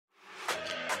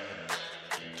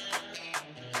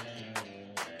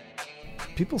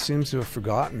people seem to have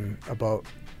forgotten about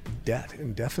debt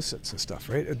and deficits and stuff,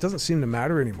 right? It doesn't seem to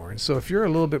matter anymore. And so if you're a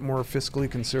little bit more fiscally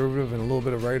conservative and a little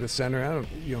bit of right of center, I don't,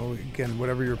 again,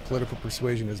 whatever your political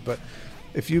persuasion is, but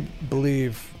if you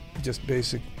believe just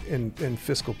basic in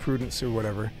fiscal prudence or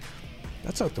whatever,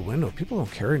 that's out the window. People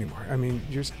don't care anymore. I mean,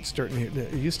 you're starting to,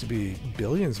 it used to be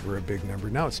billions were a big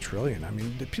number. Now it's trillion. I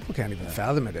mean, people can't even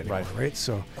fathom it anymore, right?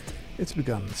 So it's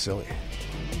become silly.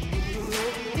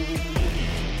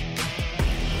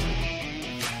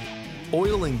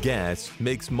 Oil and gas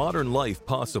makes modern life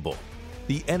possible.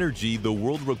 The energy the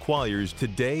world requires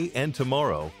today and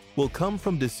tomorrow will come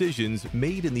from decisions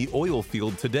made in the oil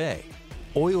field today.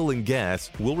 Oil and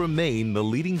gas will remain the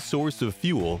leading source of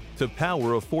fuel to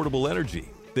power affordable energy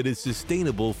that is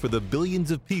sustainable for the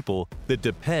billions of people that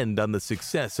depend on the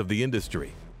success of the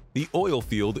industry. The oil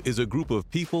field is a group of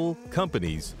people,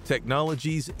 companies,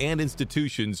 technologies, and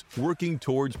institutions working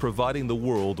towards providing the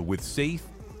world with safe,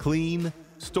 clean,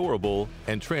 storable,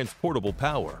 and transportable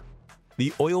power. The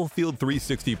Oilfield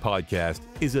 360 podcast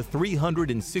is a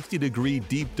 360-degree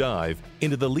deep dive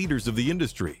into the leaders of the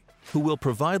industry, who will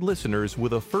provide listeners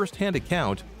with a first-hand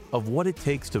account of what it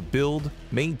takes to build,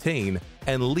 maintain,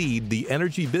 and lead the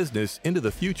energy business into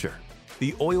the future.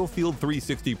 The Oilfield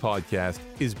 360 podcast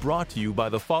is brought to you by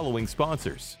the following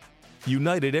sponsors.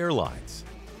 United Airlines.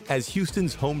 As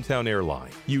Houston's hometown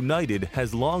airline, United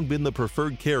has long been the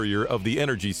preferred carrier of the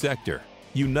energy sector.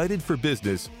 United for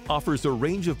Business offers a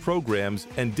range of programs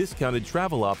and discounted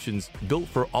travel options built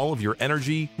for all of your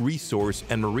energy, resource,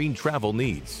 and marine travel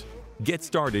needs. Get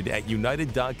started at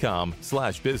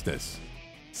united.com/business.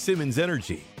 Simmons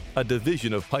Energy, a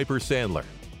division of Piper Sandler,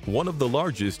 one of the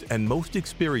largest and most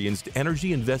experienced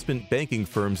energy investment banking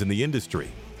firms in the industry,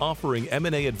 offering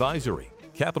M&A advisory,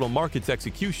 capital markets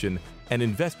execution, and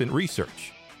investment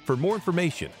research. For more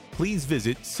information, please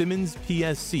visit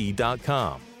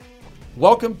SimmonsPSC.com.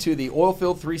 Welcome to the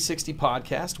Oilfield 360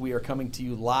 podcast. We are coming to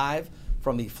you live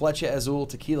from the Flecha Azul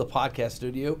Tequila podcast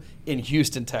studio in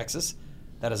Houston, Texas.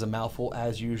 That is a mouthful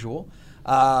as usual.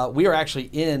 We are actually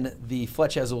in the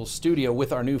Flecha Azul studio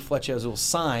with our new Flecha Azul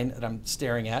sign that I'm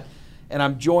staring at. And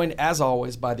I'm joined, as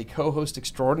always, by the co-host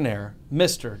extraordinaire,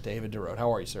 Mr. David DeRote.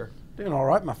 How are you, sir? Doing all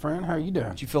right, my friend. How are you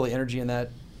doing? Did you feel the energy in that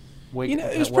week?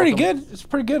 It was pretty good. It's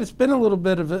pretty good. It's been a little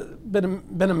bit of been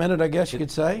a minute, I guess you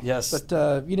could say. Yes. But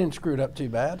you didn't screw it up too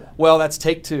bad. Well, that's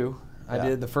take two. I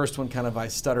did the first one I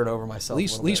stuttered over myself.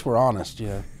 At least we're honest,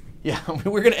 yeah. Yeah, I mean,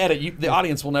 we're going to edit. The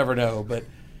audience will never know, but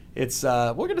it's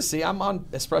we're going to see. I'm on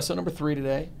espresso number 3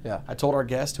 today. Yeah. I told our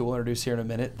guest, who we'll introduce here in a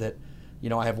minute, that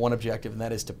I have one objective, and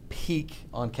that is to peak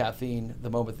on caffeine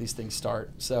the moment these things start.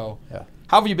 So,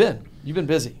 How have you been? You've been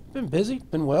busy. Been busy.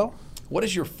 Been well. What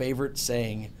is your favorite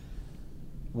saying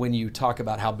when you talk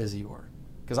about how busy you are?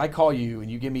 Because I call you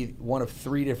and you give me one of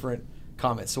 3 different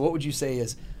comments. So what would you say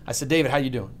is? I said, David, how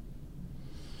you doing?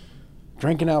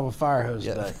 Drinking out of a fire hose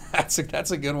today.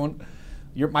 That's a good one.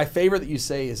 My favorite that you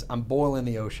say is, I'm boiling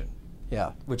the ocean.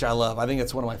 Yeah. Which I love. I think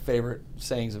it's one of my favorite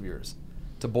sayings of yours,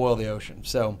 to boil the ocean.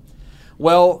 So,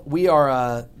 well,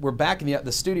 we're back in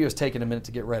the studio's taking a minute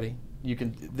to get ready. You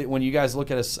can, when you guys look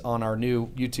at us on our new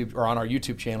YouTube or on our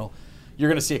YouTube channel, you're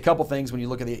going to see a couple things when you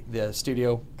look at the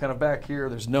studio kind of back here.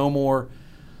 There's no more,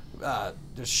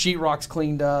 there's sheetrock's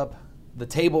cleaned up. The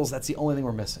tables, that's the only thing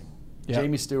we're missing. Yep.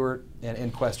 Jamie Stewart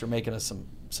and Quest are making us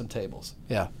some tables.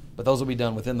 Yeah. But those will be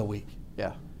done within the week.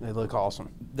 Yeah, they look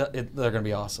awesome. They're going to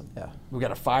be awesome. Yeah. We've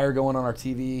got a fire going on our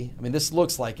TV. I mean, this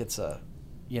looks like it's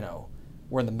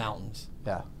we're in the mountains.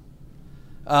 Yeah.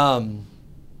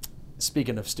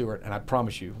 Speaking of Stewart, and I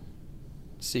promise you,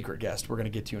 secret guest, we're going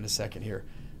to get to you in a second here.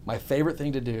 My favorite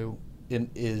thing to do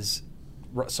is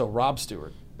Rob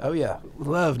Stewart. Oh, yeah.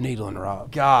 Love needling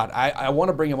Rob. God, I want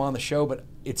to bring him on the show, but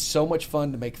it's so much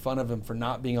fun to make fun of him for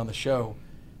not being on the show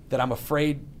that I'm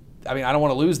afraid, I don't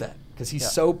want to lose that because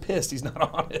he's so pissed he's not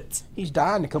on it. He's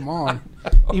dying to come on,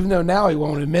 even though now he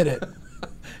won't admit it.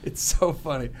 It's so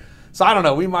funny. So I don't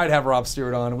know. We might have Rob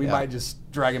Stewart on. We might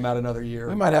just drag him out another year.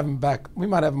 We might have him back. We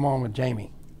might have him on with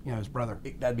Jamie, his brother.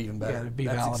 That'd be even better. Yeah, it'd be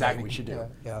That's validating. exactly what we should do.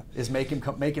 Yeah. Is make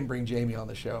him bring Jamie on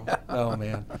the show. Oh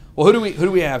man. Well, who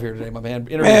do we have here today, my man?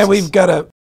 Man, we've got a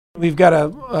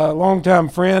longtime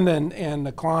friend and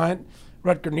a client,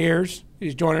 Rutger Neers.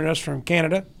 He's joining us from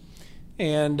Canada,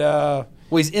 and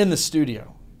he's in the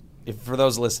studio. For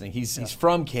those listening, he's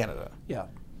from Canada. Yeah.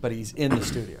 But he's in the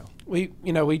studio.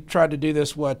 We tried to do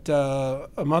this a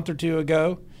month or 2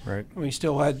 ago. Right.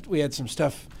 We had some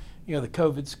stuff, the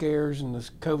COVID scares and this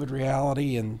COVID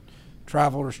reality and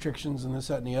travel restrictions and this,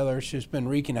 that, and the other. It's just been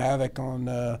wreaking havoc on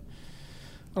a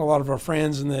lot of our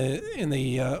friends in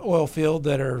the oil field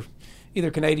that are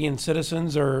either Canadian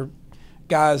citizens or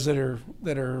guys that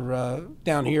are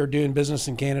down here doing business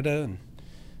in Canada,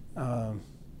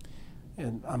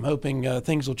 and I'm hoping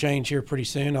things will change here pretty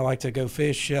soon. I like to go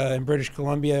fish in British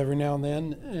Columbia every now and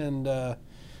then, and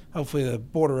hopefully the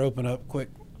border open up quick.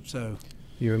 So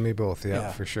You and me both,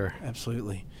 yeah, for sure.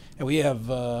 Absolutely. And we have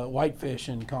whitefish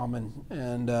in common,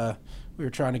 and we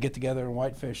were trying to get together and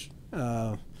whitefish.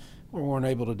 We weren't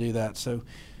able to do that. So,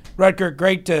 Rutger,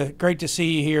 great to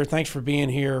see you here. Thanks for being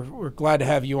here. We're glad to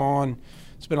have you on.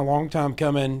 It's been a long time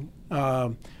coming.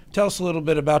 Tell us a little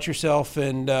bit about yourself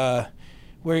and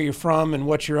where you're from and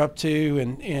what you're up to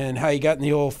and how you got in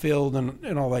the oil field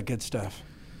and all that good stuff.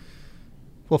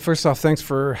 Well, first off, thanks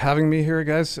for having me here,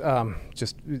 guys.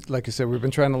 Just like you said, we've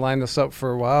been trying to line this up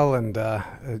for a while, and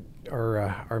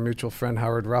our mutual friend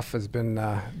Howard Ruff has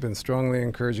been strongly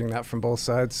encouraging that from both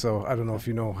sides. So I don't know if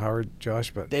you know Howard,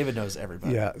 Josh, but David knows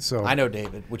everybody. Yeah, so I know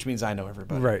David, which means I know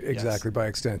everybody. Right, exactly. Yes. By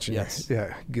extension, Yes.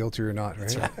 Yeah, guilty or not, right?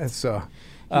 That's right. And so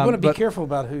You want to be careful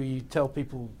about who you tell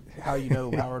people how you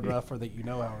know Howard Ruff or that you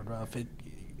know Howard Ruff.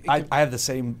 I have the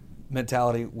same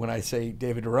mentality when I say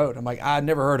David DeRote. I'm like, I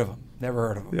never heard of him. Never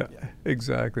heard of him. Yeah,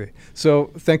 exactly.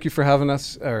 So thank you for having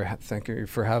us, or thank you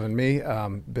for having me.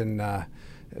 Been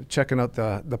checking out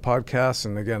the podcast,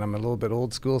 and again, I'm a little bit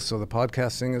old school, so the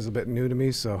podcasting is a bit new to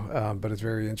me. So, but it's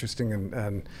very interesting,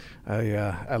 and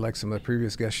I like some of the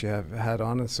previous guests you have had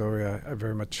on, and so I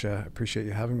very much appreciate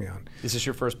you having me on. Is this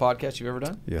your first podcast you've ever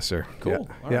done? Yes, sir. Cool.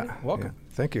 Yeah. All right. Welcome.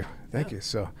 Yeah. Thank you. Thank you.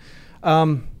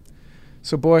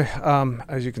 So, boy,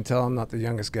 as you can tell, I'm not the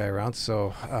youngest guy around.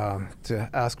 So to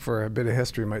ask for a bit of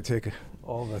history might take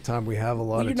all the time we have.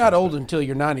 Well, you're not old until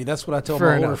you're 90. That's what I tell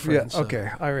my older friends. Yeah. So. Okay.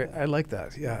 I like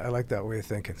that. Yeah, I like that way of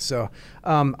thinking. So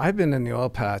I've been in the oil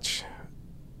patch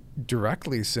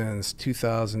directly since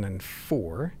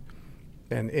 2004.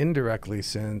 And indirectly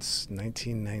since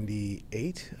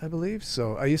 1998, I believe.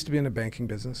 So I used to be in the banking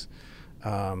business.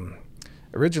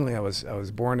 Originally, I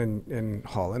was born in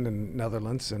Holland, in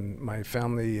Netherlands, and my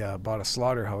family bought a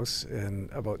slaughterhouse in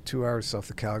about 2 hours south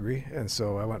of Calgary. And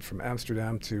so I went from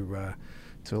Amsterdam to a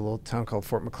little town called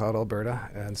Fort Macleod, Alberta,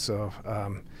 and so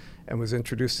and was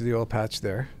introduced to the oil patch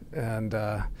there, and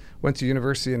went to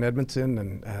university in Edmonton,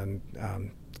 and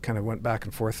kind of went back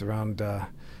and forth around.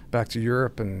 Back to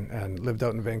Europe and lived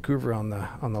out in Vancouver on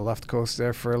the left coast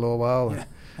there for a little while, and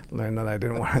learned that I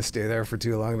didn't want to stay there for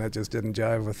too long. That just didn't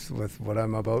jive with what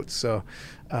I'm about. So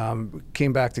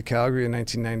came back to Calgary in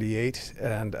 1998,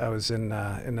 and I was in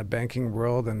the banking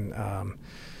world, and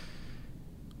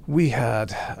we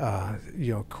had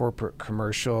corporate,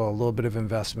 commercial, a little bit of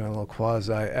investment, a little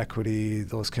quasi equity,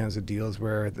 those kinds of deals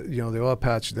where the oil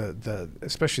patch,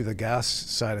 especially the gas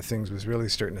side of things, was really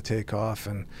starting to take off,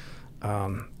 and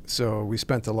so we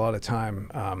spent a lot of time.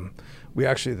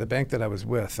 The bank that I was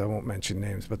with, I won't mention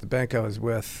names, but the bank I was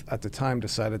with at the time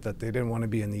decided that they didn't want to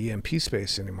be in the E&P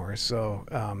space anymore. So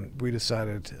we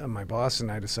decided, my boss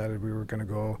and I decided we were going to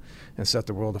go and set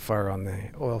the world afire on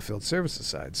the oil field services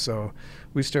side. So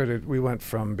we went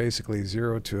from basically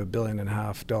zero to $1.5 billion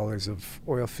of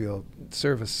oil field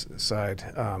service side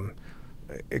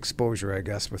exposure, I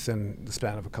guess, within the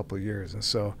span of a couple of years. And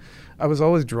so I was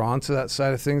always drawn to that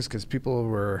side of things because people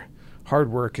were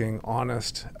hardworking,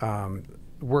 honest,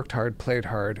 worked hard, played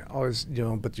hard, always,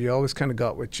 but you always kind of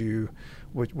got what you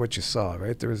saw,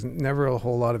 right? There was never a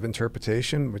whole lot of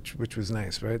interpretation, which was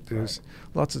nice, right? There's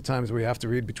lots of times where you have to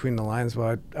read between the lines.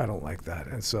 Well, I don't like that.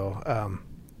 And so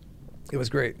it was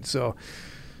great. So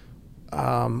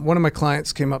one of my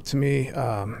clients came up to me,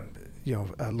 a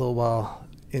little while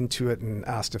into it, and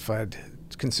asked if I'd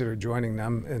consider joining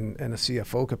them in a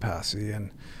CFO capacity,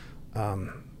 and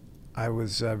I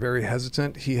was very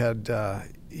hesitant. He had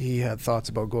thoughts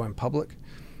about going public.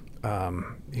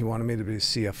 He wanted me to be a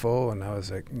CFO, and I was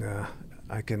like, nah,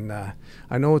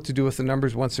 I know what to do with the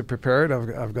numbers once they're prepared.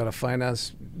 I've got a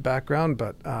finance background,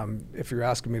 but if you're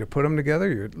asking me to put them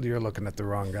together, you're looking at the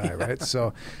wrong guy, right?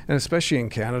 So, and especially in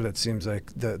Canada, it seems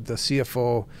like the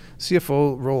CFO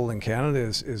role in Canada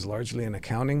is largely an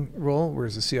accounting role,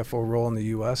 whereas the CFO role in the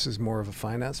U.S. is more of a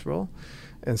finance role.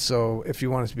 And so, if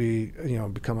you want to be,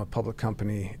 become a public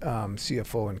company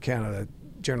CFO in Canada,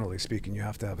 generally speaking, you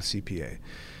have to have a CPA.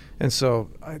 And so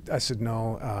I said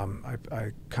no.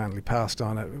 I kindly passed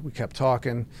on it. We kept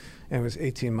talking, and it was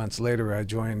 18 months later I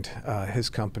joined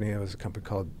his company. It was a company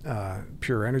called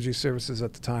Pure Energy Services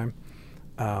at the time.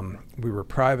 We were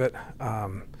private.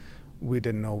 We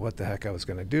didn't know what the heck I was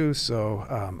going to do, so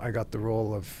I got the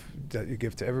role that you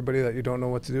give to everybody that you don't know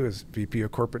what to do is VP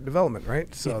of Corporate Development,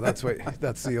 right? So that's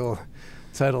the old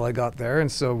title I got there.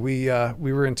 And so we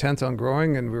were intent on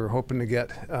growing, and we were hoping to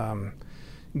get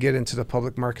get into the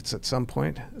public markets at some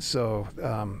point. So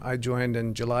I joined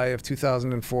in July of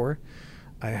 2004.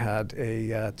 I had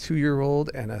a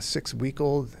 2-year-old and a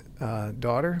 6-week-old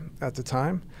daughter at the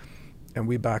time, and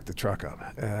we backed the truck up.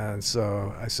 And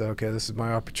so I said, okay, this is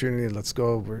my opportunity. Let's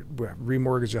go. We're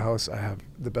remortgage a house. I have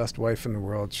the best wife in the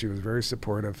world. She was very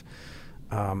supportive.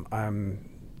 I'm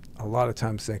a lot of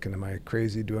times thinking, am I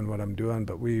crazy doing what I'm doing?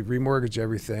 But we remortgaged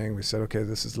everything. We said, okay,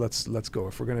 let's go.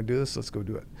 If we're going to do this, let's go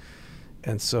do it.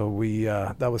 And so we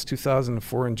that was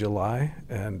 2004 in July,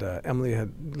 and Emily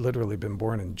had literally been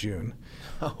born in June.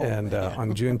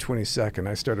 On June 22nd,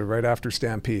 I started right after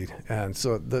Stampede. And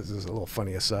so this is a little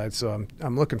funny aside. So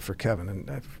I'm looking for Kevin,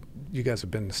 and you guys have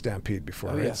been to Stampede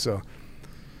before, right? Yeah. So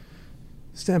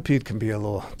Stampede can be a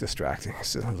little distracting.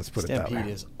 So let's put it that way.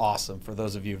 Stampede is awesome for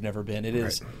those of you who've never been. It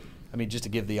is, Right. I mean, just to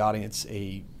give the audience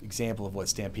a example of what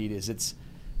Stampede is, it's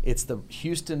the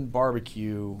Houston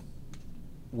barbecue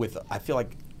with, I feel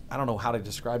like, I don't know how to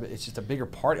describe it. It's just a bigger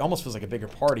party. It almost feels like a bigger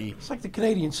party. It's like the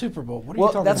Canadian Super Bowl. What are you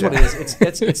talking That's about? what it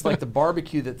is. It's like the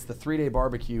barbecue that's the 3-day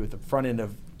barbecue at the front end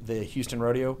of the Houston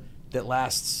Rodeo that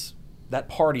lasts. That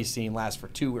party scene lasts for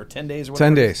 2 or 10 days or whatever.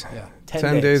 10 days. Yeah.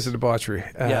 10 days of debauchery.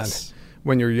 And Yes.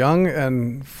 when you're young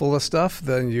and full of stuff,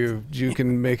 then you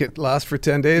can make it last for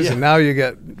 10 days. Yeah. And now you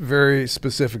get very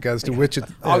specific as to which.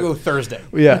 I'll go Thursday.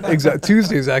 Yeah, exactly.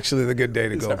 Tuesday is actually the good day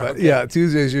to go. that But okay? yeah,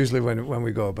 Tuesday is usually when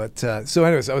we go. But so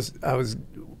anyways, I was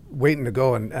waiting to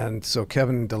go, and so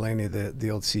Kevin Delaney, the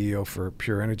old CEO for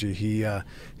Pure Energy, he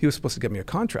was supposed to get me a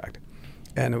contract,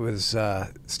 and it was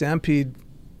Stampede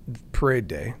Parade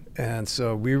Day, and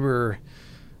so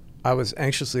I was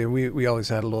anxiously, we always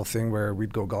had a little thing where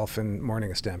we'd go golfing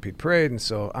morning of Stampede Parade, and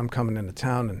so I'm coming into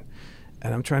town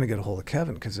and I'm trying to get a hold of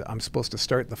Kevin because I'm supposed to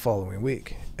start the following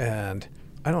week, and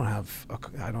I don't have a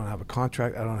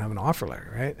contract, I don't have an offer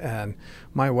letter, right? And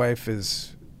my wife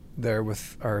is there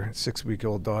with our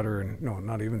 6-week-old daughter, and no,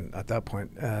 not even at that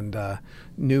point, and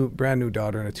brand new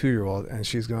daughter and a 2-year-old, and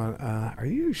she's going, are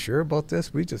you sure about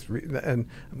this? We just and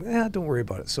don't worry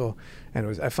about it. So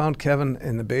anyways, I found Kevin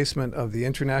in the basement of the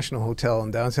International Hotel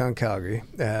in downtown Calgary,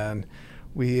 and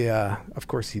we of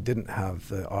course he didn't have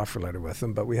the offer letter with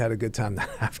him, but we had a good time that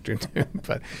afternoon.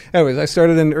 But anyways, I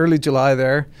started in early July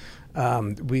there.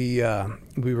 We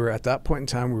were at that point in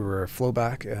time, we were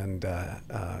flowback and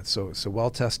so well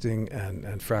testing and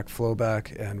frac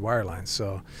flowback and wireline.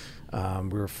 So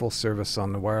we were full service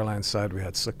on the wireline side. We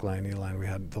had slick line, E-line, we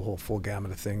had the whole full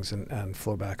gamut of things and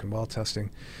flowback and well testing.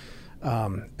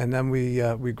 And then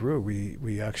we grew.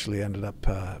 We actually ended up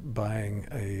buying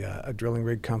a drilling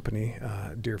rig company,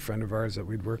 a dear friend of ours that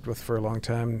we'd worked with for a long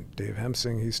time, Dave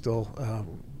Hemsing. He's still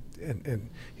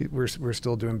we're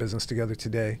still doing business together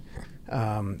today,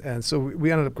 and so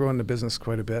we ended up growing the business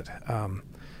quite a bit.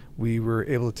 We were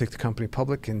able to take the company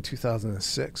public in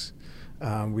 2006.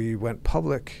 We went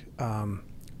public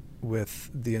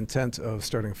with the intent of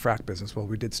starting a frac business. Well,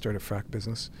 we did start a frac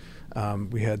business.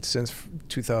 We had since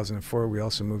 2004. We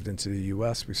also moved into the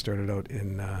U.S. We started out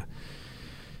in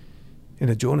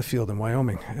a Jonah field in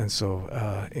Wyoming, and so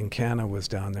Encana was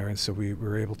down there, and so we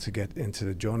were able to get into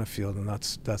the Jonah field, and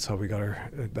that's how we got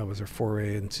that was our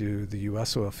foray into the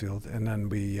U.S. oil field, and then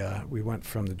we went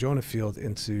from the Jonah field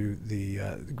into the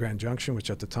Grand Junction, which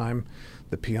at the time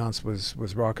the Piceance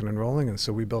was rocking and rolling, and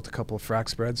so we built a couple of frac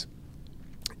spreads,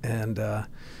 and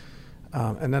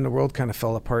then the world kind of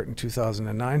fell apart in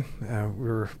 2009. We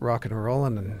were rocking and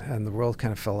rolling, and the world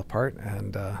kind of fell apart,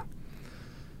 and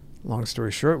long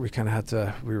story short, we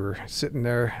were sitting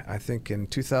there, I think, in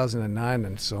 2009,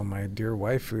 and so my dear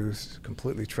wife, who's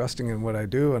completely trusting in what I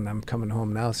do, and I'm coming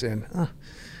home now saying,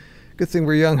 good thing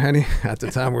we're young, honey. At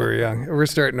the time we were young. We're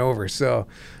starting over. So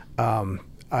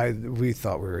we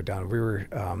thought we were done. We were,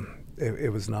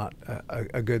 it was not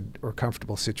a good or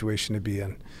comfortable situation to be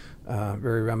in.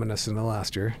 Very reminiscent of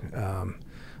last year.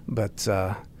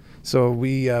 So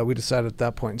we decided at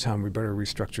that point in time we better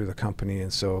restructure the company,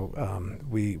 and so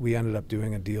we ended up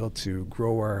doing a deal to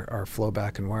grow our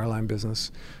flowback and wireline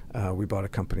business. We bought a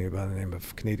company by the name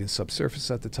of Canadian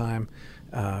Subsurface at the time,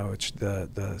 which the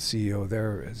CEO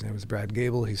there, his name was Brad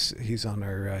Gable. He's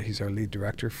our lead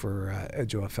director for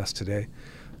Edge OFS today.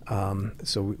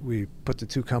 So we put the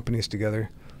two companies together.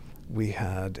 We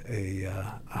had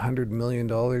 $100 million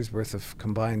worth of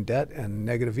combined debt and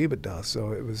negative EBITDA,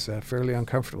 so it was fairly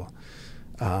uncomfortable.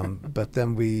 But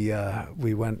then we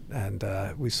went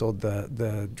and we sold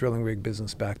the drilling rig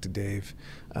business back to Dave.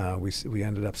 We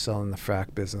ended up selling the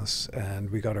frac business, and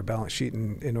we got our balance sheet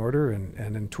in order. And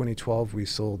in 2012 we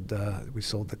sold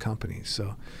the company.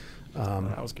 So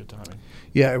that was good timing.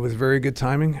 yeah, it was very good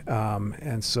timing.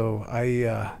 And so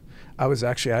I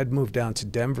I'd moved down to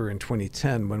Denver in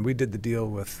 2010 when we did the deal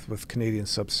with Canadian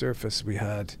Subsurface.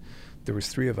 There was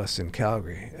 3 of us in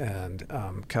Calgary, and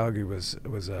Calgary was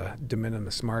a de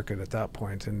minimis market at that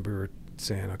point, and we were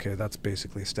saying, okay, that's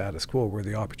basically status quo. Where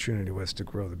the opportunity was to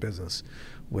grow the business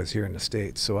was here in the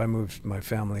States. So I moved my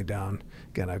family down.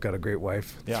 Again, I've got a great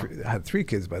wife. Yeah. I had 3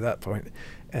 kids by that point,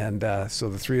 and so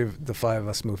the 5 of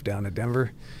us moved down to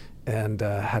Denver, and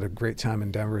had a great time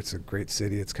in Denver. It's a great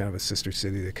city. It's kind of a sister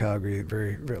city to Calgary.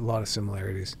 A lot of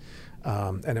similarities.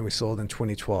 And then we sold in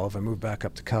 2012. I moved back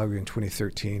up to Calgary in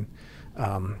 2013.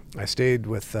 I stayed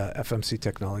with FMC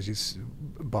Technologies,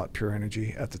 bought Pure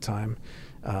Energy at the time.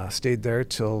 Stayed there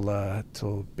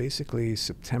till basically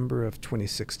September of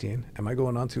 2016. Am I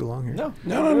going on too long here? No.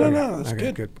 No. That's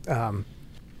Okay, good.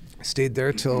 Stayed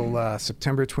there till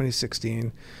September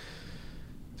 2016.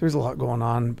 There's a lot going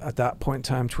on at that point in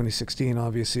time. 2016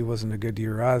 obviously wasn't a good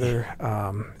year either,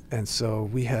 and so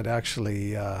we had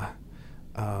actually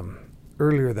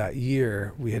earlier that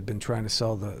year we had been trying to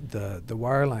sell the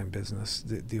wireline business,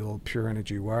 the old Pure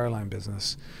Energy wireline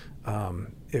business.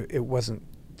 It wasn't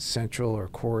central or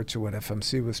core to what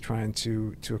FMC was trying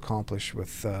to accomplish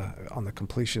with on the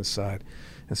completion side,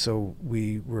 and so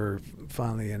we were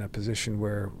finally in a position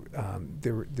where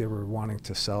they were wanting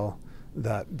to sell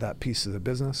that piece of the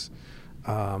business,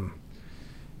 and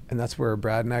that's where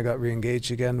Brad and I got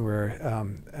re-engaged again.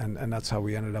 And that's how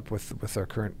we ended up with our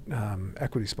current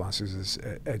equity sponsors is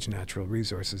Edge Natural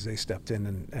Resources. They stepped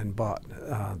in and bought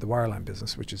the wireline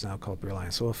business, which is now called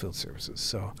Reliance Oilfield Services.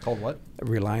 So Called what?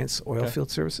 Reliance Oilfield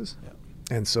Services.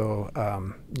 Yeah. And so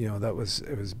it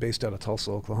was based out of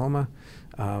Tulsa, Oklahoma.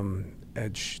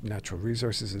 Edge Natural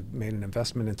Resources had made an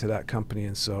investment into that company,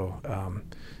 and so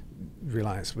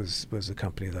Reliance was the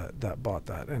company that bought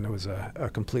that, and it was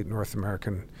a complete North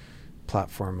American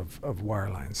platform of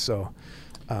wireline. So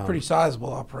Pretty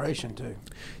sizable operation too.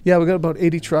 yeah, we got about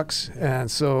 80 trucks, and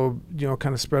so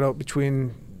kind of spread out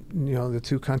between the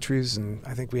 2 countries, and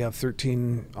I think we have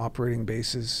 13 operating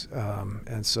bases,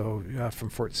 and so from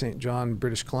Fort St. John,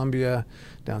 British Columbia,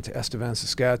 down to Estevan,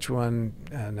 Saskatchewan,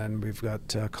 and then we've got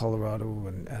Colorado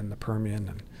and the Permian,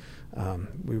 and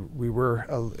we were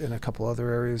in a couple other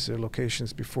areas or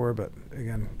locations before, but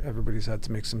again, everybody's had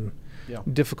to make some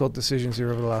difficult decisions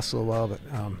here over the last little while. But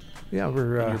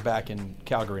we're. And you're back in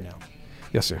Calgary now.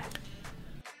 Yes, sir.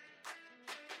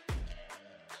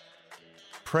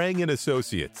 Prang &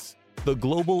 Associates, the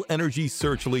global energy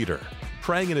search leader.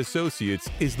 Prang & Associates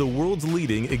is the world's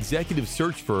leading executive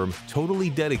search firm totally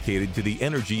dedicated to the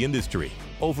energy industry.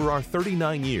 Over our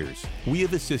 39 years, we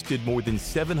have assisted more than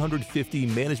 750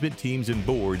 management teams and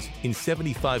boards in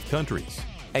 75 countries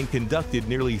and conducted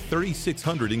nearly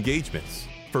 3,600 engagements.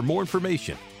 For more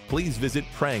information, please visit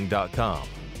prang.com.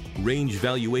 Range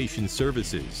Valuation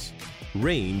Services.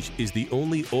 Range is the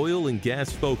only oil and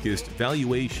gas-focused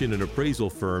valuation and appraisal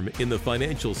firm in the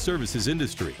financial services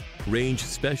industry. Range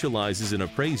specializes in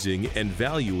appraising and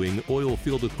valuing oil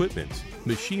field equipment,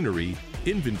 machinery,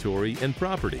 inventory, and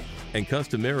property, and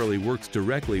customarily works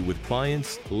directly with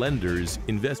clients, lenders,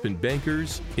 investment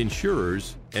bankers,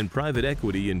 insurers, and private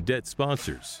equity and debt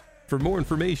sponsors. For more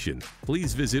information,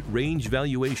 please visit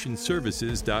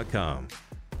rangevaluationservices.com.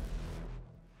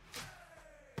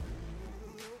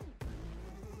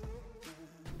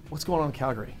 What's going on in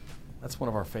Calgary? That's one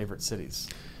of our favorite cities.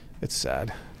 It's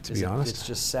sad, to be honest. It's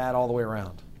just sad all the way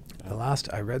around. The last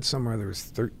I read somewhere, there was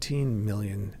 13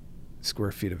 million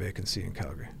square feet of vacancy in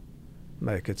Calgary.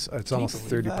 Like it's almost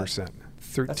 30%.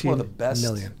 13 That's one of the best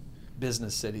million.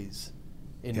 business cities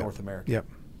in North America. Yep.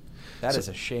 That is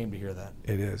a shame to hear that.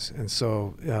 It is, and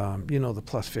so the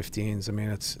plus 15s. I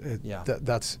mean,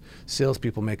 that's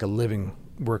salespeople make a living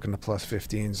working the plus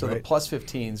 15s. So right? the plus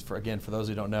 15s, for those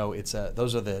who don't know,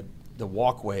 those are the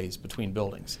walkways between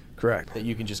buildings. Correct. That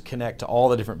you can just connect to all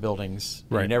the different buildings.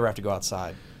 And Right. You never have to go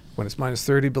outside. When it's minus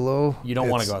 30 below, You don't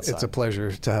wanna go outside. It's a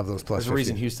pleasure to have those plus There's a 15s.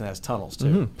 reason Houston has tunnels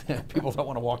too. People don't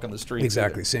want to walk on the streets.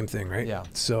 Exactly, either. same thing, right? Yeah.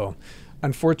 So,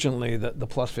 unfortunately, the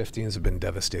plus 15s have been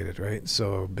devastated, right?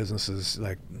 So businesses,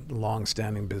 like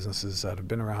long-standing businesses that have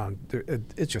been around,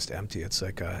 it's just empty. It's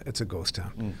like it's a ghost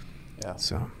town. Yeah.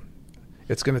 So,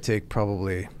 it's going to take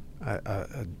probably.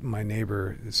 My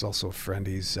neighbor is also a friend.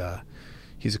 He's a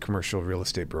commercial real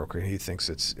estate broker, and he thinks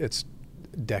it's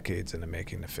decades in the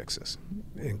making to fix this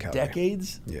in Calgary.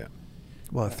 Decades? Yeah.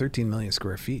 Well, 13 million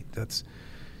square feet. That's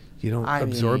you don't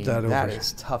absorb that over. That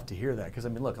is tough to hear that because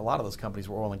look, a lot of those companies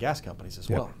were oil and gas companies as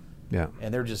well. Yeah.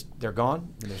 And they're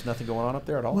gone. And there's nothing going on up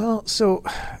there at all. Well, so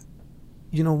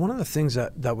one of the things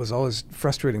that was always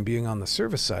frustrating being on the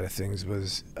service side of things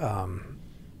was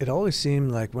it always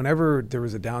seemed like whenever there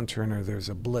was a downturn or there's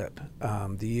a blip,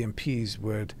 the E&Ps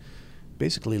would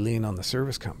basically lean on the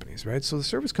service companies, right? So the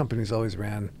service companies always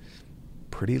ran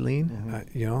pretty lean,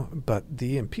 you know, but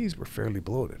the E&Ps were fairly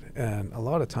bloated. And a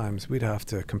lot of times we'd have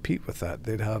to compete with that.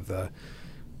 They'd have the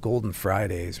Golden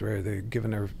Fridays where they're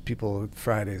giving their people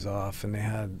Fridays off, and they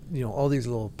had, you know, all these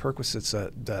little perquisites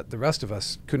that the rest of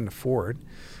us couldn't afford.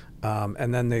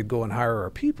 And then they'd go and hire our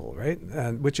people, right?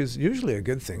 And which is usually a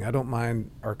good thing. I don't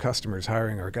mind our customers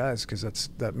hiring our guys because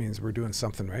that means we're doing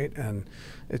something right, and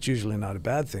it's usually not a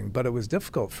bad thing. But it was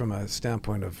difficult from a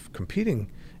standpoint of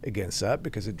competing against that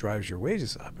because it drives your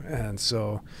wages up, and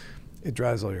so it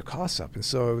drives all your costs up. And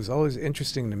so it was always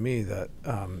interesting to me that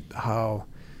how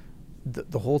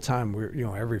the whole time we're, you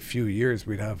know, every few years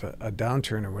we'd have a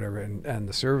downturn or whatever, and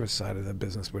the service side of the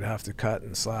business would have to cut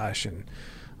and slash and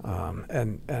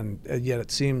yet it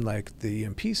seemed like the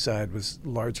E&P side was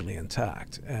largely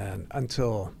intact, and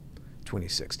until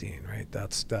 2016, right?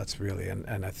 That's really,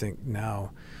 and I think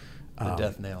now The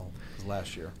death nail was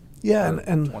last year. Yeah, Or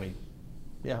and 20.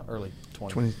 Yeah, early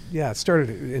 20. Yeah, it started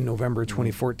in November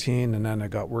 2014, and then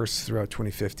it got worse throughout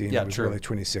 2015. Yeah, it was true. really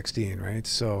 2016, right?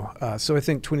 So I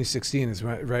think 2016 is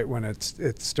right when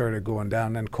it started going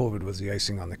down. And COVID was the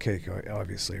icing on the cake,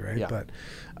 obviously, right? Yeah.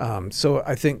 But so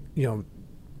I think, you know,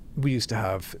 we used to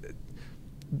have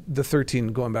the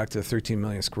 13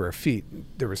 million square feet.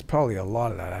 There was probably a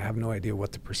lot of that. I have no idea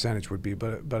what the percentage would be,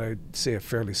 but I'd say a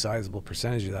fairly sizable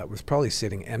percentage of that was probably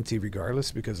sitting empty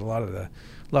regardless, because a lot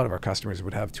of our customers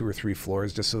would have 2 or 3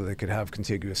 floors just so they could have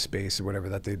contiguous space or whatever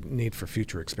that they'd need for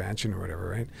future expansion or whatever,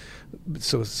 right?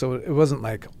 So it wasn't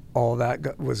like all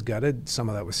that was gutted. Some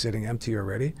of that was sitting empty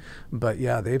already. But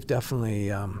yeah, they've definitely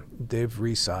they've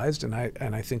resized,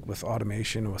 and I think with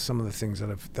automation, with some of the things that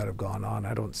have gone on,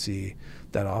 I don't see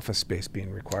that office space being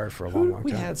required for a long time.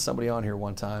 We had somebody on here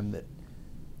one time that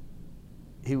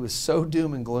he was so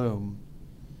doom and gloom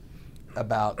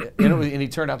about it, and he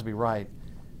turned out to be right.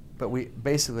 But we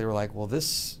basically were like, well,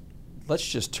 let's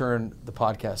just turn the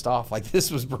podcast off. Like,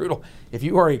 this was brutal. If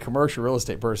you are a commercial real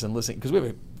estate person listening, because we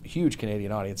have a huge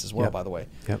Canadian audience as well, Yep. by the way.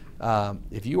 Yep.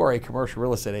 If you are a commercial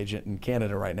real estate agent in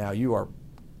Canada right now, you are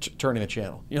turning the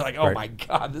channel. You're like, oh Right. my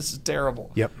God, this is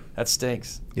terrible. Yep. That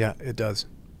stinks. Yeah, it does.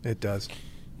 It does.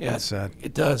 Yeah, That's sad.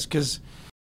 it does, because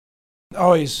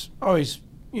always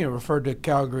referred to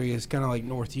Calgary as kind of like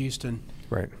North Houston,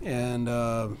 Right. and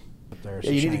Yeah,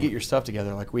 you need to get your stuff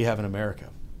together like we have in America.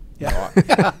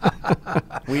 yeah,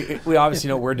 We obviously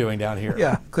know what we're doing down here.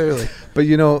 yeah, clearly. But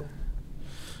you know,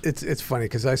 it's funny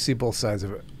because I see both sides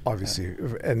of it, obviously,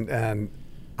 and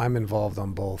I'm involved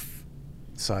on both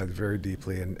sides very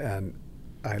deeply, and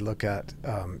I look at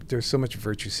there's so much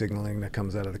virtue signaling that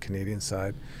comes out of the Canadian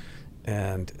side,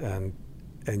 and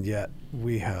yet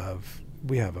we have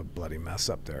a bloody mess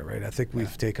up there, right? I think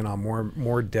we've taken on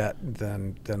more debt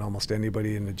than almost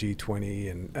anybody in the G20,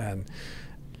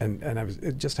 and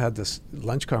I just had this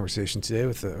lunch conversation today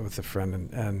with a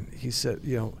friend, and he said,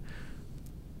 you know,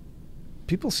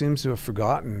 people seem to have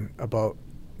forgotten about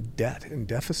debt and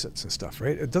deficits and stuff,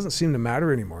 right? It doesn't seem to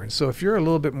matter anymore. And so if you're a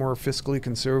little bit more fiscally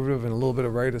conservative and a little bit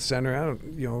of right of center, I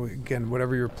don't, you know, again,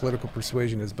 whatever your political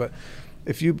persuasion is, but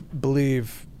if you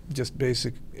believe just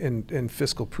basic in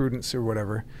fiscal prudence or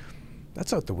whatever,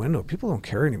 that's out the window. People don't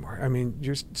care anymore. I mean,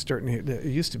 you're starting to, it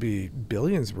used to be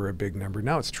billions were a big number.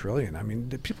 Now it's trillion. I mean,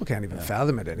 people can't even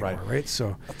fathom it anymore, right?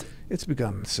 So it's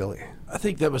become silly. I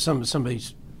think that was somebody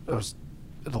I was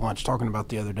at the lunch talking about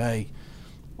the other day.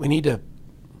 We need to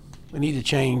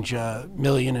change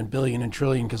million and billion and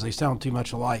trillion because they sound too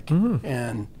much alike.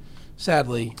 And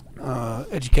sadly,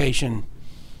 education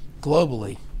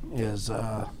globally is,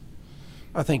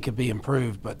 I think, could be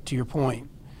improved. But to your point,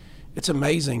 it's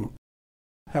amazing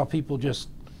how people just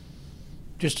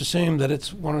assume that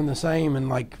it's one and the same, and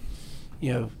like,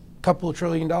 you know, a couple of $1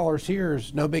 trillion here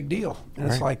is no big deal, and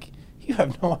it's Right. like you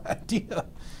have no idea.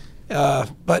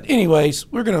 But anyways,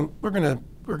 we're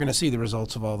gonna see the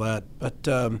results of all that. But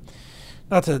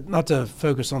not to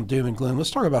focus on doom and gloom.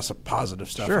 Let's talk about some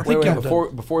positive stuff. Sure. I think Wait, I've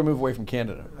before we move away from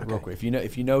Canada, real quick,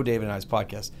 if you know David and I's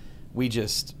podcast, we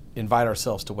just invite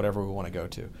ourselves to whatever we want to go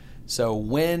to. So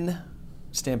when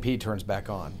Stampede turns back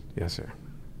on, Yes, sir.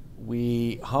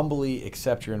 we humbly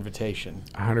accept your invitation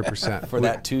 100%. for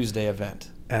that Tuesday event.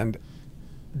 And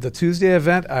the Tuesday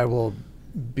event, I will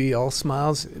be all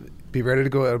smiles, be ready to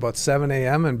go at about 7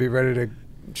 a.m. and be ready to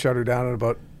shut her down at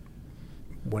about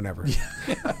whenever.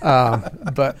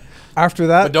 But after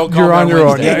that, But don't call you're me on on your own.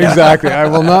 Wednesday. Yeah, exactly. I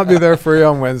will not be there for you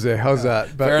on Wednesday. How's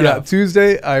that? But Fair yeah, enough.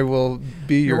 Tuesday I will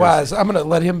be You're yours. wise. I'm going to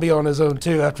let him be on his own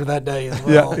too after that day as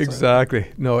well. Yeah, so. exactly.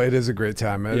 No, it is a great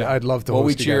time. Yeah. I'd love to Well,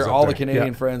 host we you guys cheer up all there. the Canadian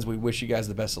Yeah. friends. We wish you guys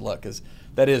the best of luck because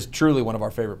that is truly one of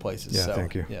our favorite places. Yeah, so,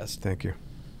 thank you. Yes. Thank you.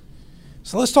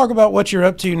 So let's talk about what you're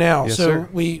up to now. Yes, so sir.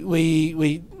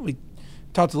 we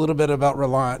talked a little bit about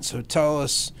Reliance. So tell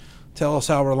us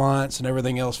how Reliance and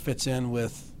everything else fits in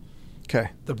with Okay.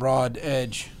 the Broad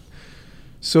Edge.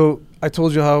 So I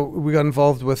told you how we got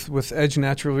involved with Edge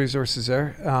Natural Resources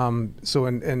there. So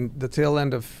in the tail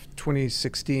end of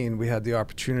 2016, we had the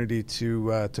opportunity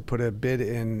to put a bid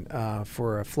in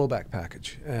for a flowback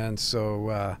package, and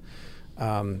so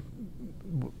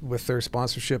with their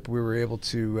sponsorship, we were able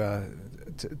to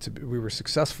we were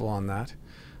successful on that.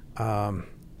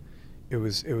 It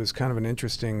was kind of an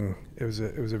interesting. It was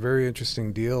a very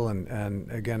interesting deal, and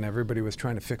again, everybody was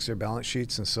trying to fix their balance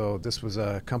sheets, and so this was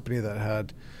a company that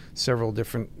had several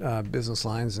different business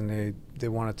lines, and they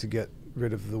wanted to get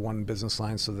rid of the one business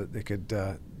line so that they could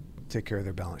take care of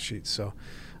their balance sheets. So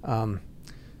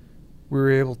we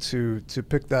were able to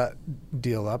pick that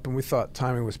deal up, and we thought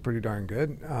timing was pretty darn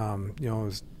good.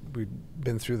 We'd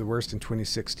been through the worst in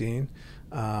 2016.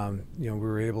 We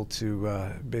were able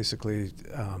to basically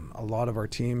a lot of our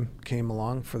team came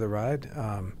along for the ride.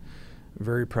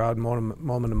 Very proud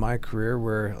moment in my career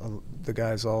where the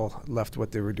guys all left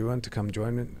what they were doing to come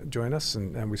join us,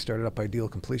 and we started up Ideal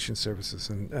Completion Services.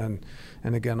 And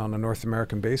again, on a North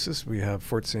American basis, we have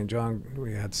Fort St. John.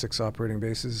 We had 7 operating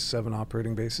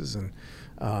bases,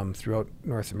 and throughout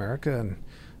North America.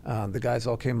 And the guys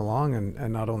all came along,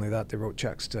 and not only that, they wrote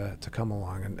checks to come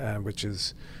along, and which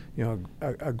is,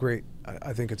 a great.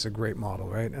 I think it's a great model,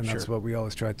 right? And that's what we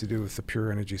always tried to do with the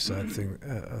pure energy side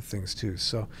of things too.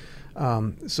 So,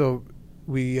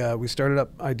 we started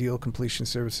up Ideal Completion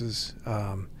Services.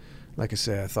 Like I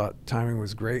say, I thought timing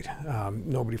was great.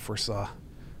 Nobody foresaw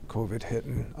COVID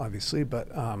hitting, obviously, but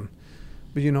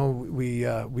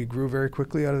we grew very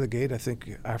quickly out of the gate. I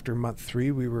think after month 3,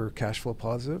 we were cash flow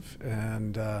positive,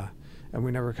 and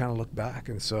we never kind of looked back.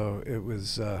 And so it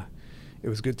was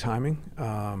good timing.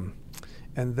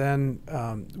 And then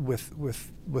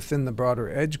within the broader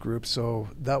Edge group, so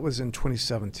that was in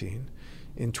 2017.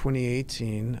 In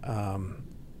 2018,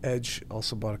 Edge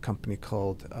also bought a company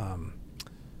called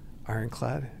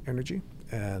Ironclad Energy.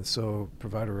 And so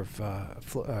provider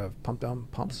of pump down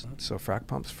pumps, so frac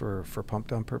pumps for pump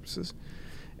down purposes.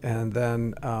 And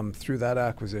then through that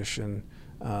acquisition,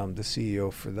 the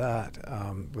CEO for that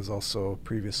was also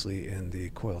previously in the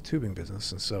coil tubing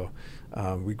business. And so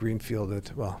we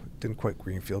greenfielded, well, didn't quite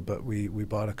greenfield, but we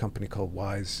bought a company called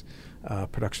Wise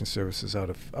Production Services out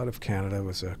of Canada. It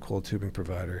was a coil tubing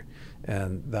provider,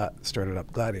 and that started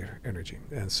up Gladiator Energy.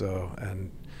 And so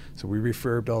we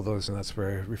refurbed all those, and that's where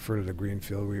I refer to the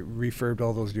greenfield. We refurbed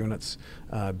all those units,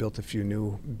 built a few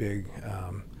new big,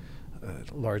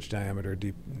 large diameter,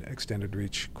 deep extended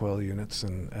reach coil units,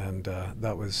 and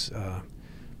that was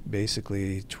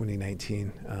basically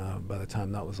 2019 by the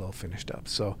time that was all finished up.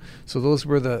 So those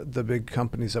were the big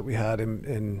companies that we had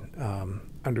in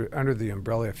under the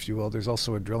umbrella, if you will. There's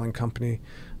also a drilling company,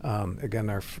 again,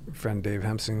 our friend Dave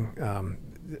Hemsing,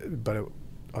 but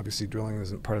obviously drilling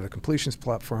isn't part of the completions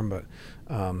platform, but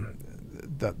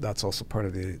that's also part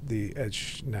of the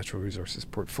Edge Natural Resources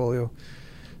portfolio.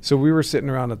 So we were sitting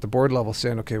around at the board level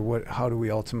saying, okay, how do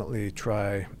we ultimately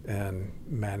try and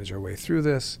manage our way through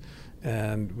this?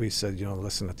 And we said,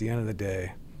 listen, at the end of the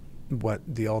day, what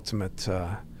the ultimate,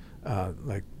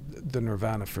 like the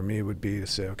nirvana for me would be to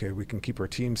say, okay, we can keep our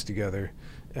teams together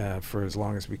for as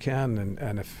long as we can,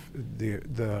 and if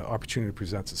the opportunity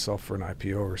presents itself for an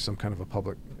IPO or some kind of a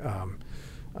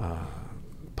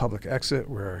public exit,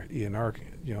 where ENR,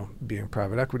 being a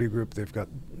private equity group, they've got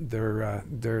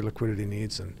their liquidity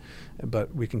needs,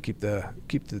 but we can keep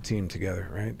the team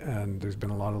together, right? And there's been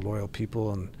a lot of loyal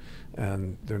people,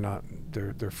 and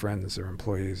they're friends, they're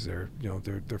employees, they're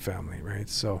family, right?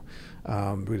 So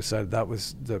we decided that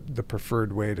was the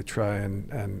preferred way to try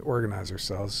and organize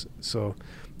ourselves. So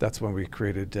that's when we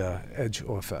created Edge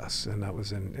OFS, and that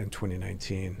was in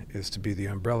 2019, is to be the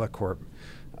umbrella corp,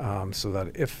 so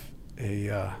that if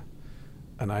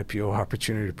an IPO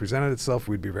opportunity presented itself,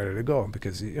 we'd be ready to go,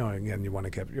 because again, you want to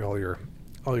get all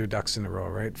your ducks in a row,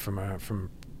 right? From a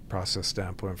process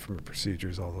standpoint, from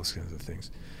procedures, all those kinds of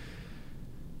things.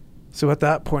 So at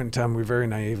that point in time, we very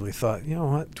naively thought,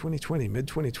 mid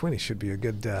 2020 should be a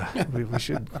good.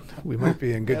 We might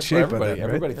be in good shape. Everybody, by then, right?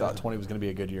 everybody thought 20 was going to be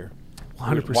a good year.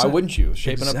 100%. Why wouldn't you?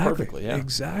 Shaping exactly. up perfectly, yeah.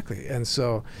 Exactly. And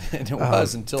so And it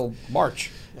was until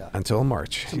March. Yeah. until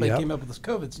March. Somebody Yep. came up with this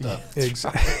COVID stuff.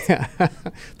 Exactly.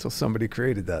 Until somebody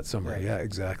created that somewhere. Yeah,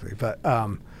 exactly. But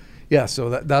yeah, so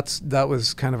that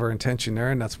was kind of our intention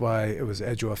there, and that's why it was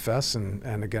Edge OFS.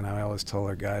 And again, I always tell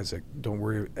our guys, like, don't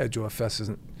worry, Edge OFS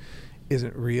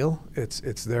isn't real. It's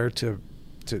there to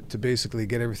basically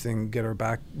get our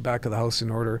back of the house in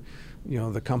order. You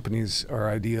know, the companies are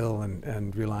Ideal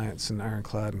and Reliance and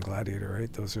Ironclad and Gladiator,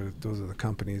 right? Those are the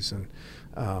companies, and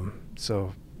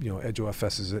so you know, Edge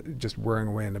OFS is just whirring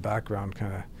away in the background,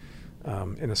 kind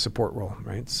of in a support role,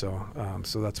 right? So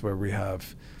that's where we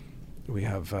have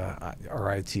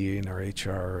our IT and our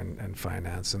HR and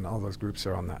finance and all those groups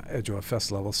are on the Edge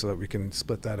OFS level, so that we can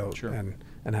split that out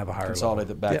and have a higher Consolidate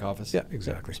level. the back office. Yeah,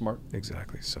 exactly. Yeah, smart.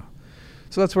 Exactly. So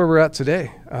that's where we're at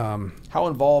today. How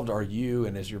involved are you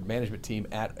and as your management team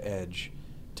at Edge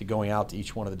to going out to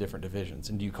each one of the different divisions?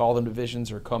 And do you call them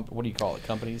divisions or what do you call it?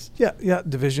 Companies? Yeah,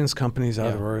 divisions, companies, Yeah.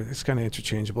 either or. It's kind of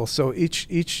interchangeable. So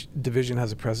each division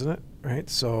has a president, right?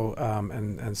 So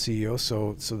and CEO.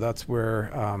 So that's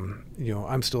where you know,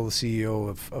 I'm still the CEO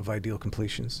of Ideal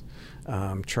Completions.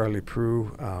 Charlie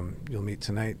Prue, you'll meet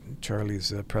tonight. Charlie's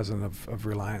the president of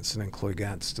Reliance, and then Chloe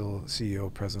Gant, still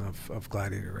CEO, president of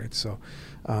Gladiator, right? So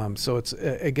it's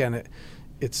again,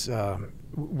 it's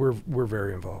we're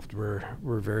very involved.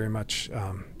 We're very much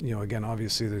you know, again,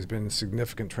 obviously there's been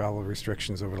significant travel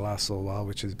restrictions over the last little while,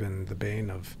 which has been the bane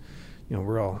of, you know,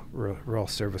 we're all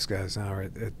service guys now,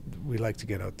 right? We like to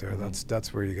get out there. Mm-hmm.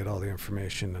 That's where you get all the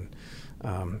information, and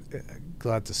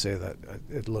glad to say that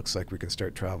it looks like we can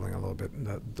start traveling a little bit, and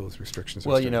that those restrictions are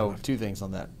Well, you starting to know, lift. two things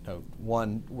on that note.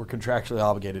 One, we're contractually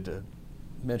obligated to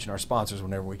mention our sponsors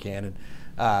whenever we can,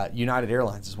 and United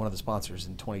Airlines is one of the sponsors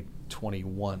in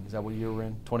 2021. Is that what year we're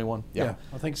in? 21? Yeah,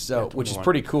 I think so. yeah, Which is 21.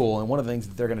 pretty cool. And one of the things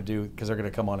that they're going to do, because they're going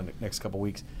to come on in the next couple of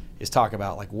weeks, is talk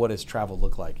about, like, what does travel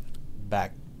look like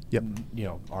back, Yep. you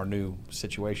know, our new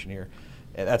situation here.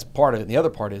 And that's part of it. And the other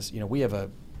part is, you know, we have a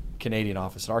Canadian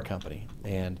office at our company,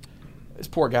 and this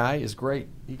poor guy is great.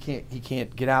 He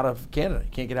can't get out of Canada. He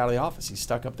can't get out of the office. He's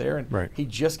stuck up there, and Right. he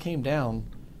just came down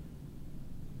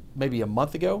maybe a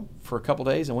month ago for a couple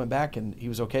days and went back, and he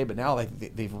was okay. But now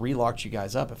they've relocked you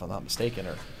guys up, if I'm not mistaken.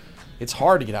 Or it's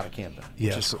hard to get out of Canada, which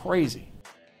Yeah, is so- crazy.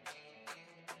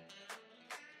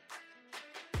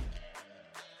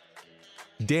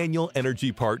 Daniel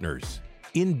Energy Partners,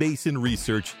 in-basin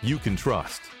research you can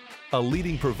trust. A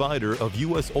leading provider of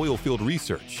U.S. oilfield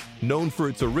research, known for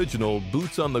its original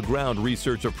boots-on-the-ground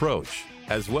research approach,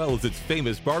 as well as its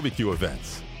famous barbecue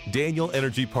events. Daniel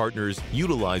Energy Partners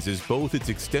utilizes both its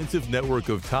extensive network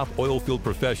of top oilfield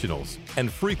professionals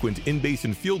and frequent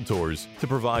in-basin field tours to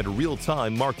provide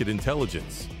real-time market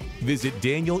intelligence. Visit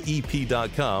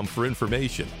danielep.com for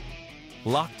information.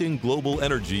 Locked-in Global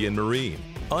Energy and Marine,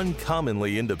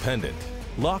 uncommonly independent.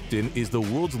 Locked-in is the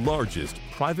world's largest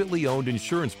privately owned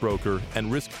insurance broker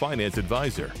and risk finance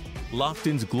advisor.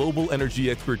 Locked-in's global energy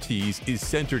expertise is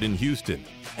centered in Houston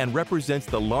and represents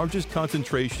the largest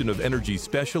concentration of energy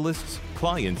specialists,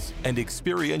 clients, and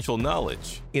experiential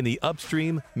knowledge in the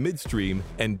upstream, midstream,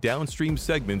 and downstream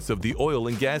segments of the oil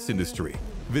and gas industry.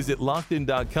 Visit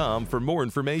lockedin.com for more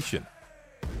information.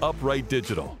 Upright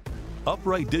Digital.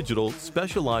 Upright Digital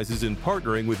specializes in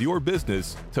partnering with your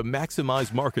business to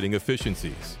maximize marketing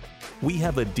efficiencies. We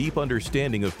have a deep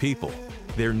understanding of people,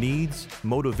 their needs,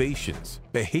 motivations,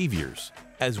 behaviors,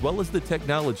 as well as the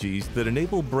technologies that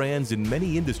enable brands in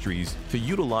many industries to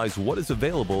utilize what is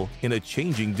available in a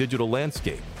changing digital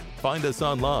landscape. Find us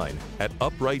online at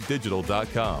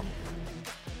uprightdigital.com.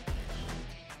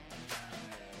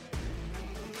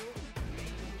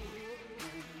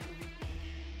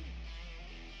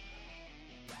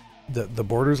 The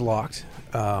border's locked.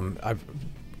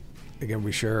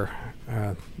 We share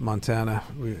Montana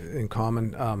in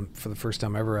common. For the first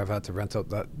time ever, I've had to rent out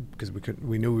that because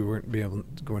we knew we weren't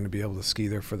going to be able to ski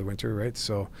there for the winter, right?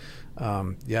 So,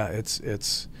 yeah,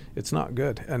 it's not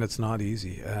good and it's not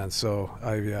easy. And so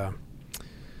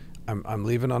I'm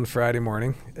leaving on Friday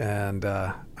morning, and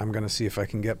I'm going to see if I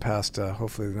can get past.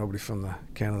 Hopefully, nobody from the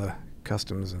Canada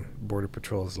Customs and Border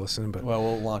Patrol is listening. But Well,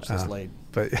 we'll launch this late.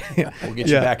 But yeah, We'll get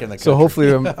you back in the So country.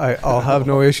 hopefully I'll have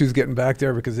no issues getting back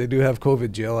there, because they do have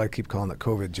COVID jail. I keep calling it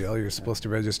COVID jail. You're supposed to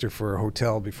register for a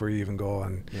hotel before you even go,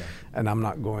 and I'm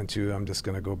not going to. I'm just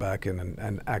going to go back in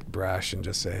and act brash and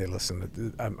just say, hey,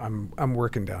 listen, I'm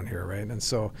working down here, right? And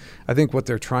so I think what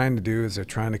they're trying to do is they're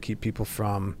trying to keep people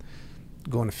from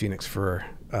going to Phoenix for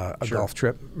a Sure. golf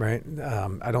trip, right?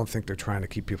 I don't think they're trying to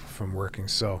keep people from working.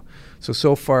 So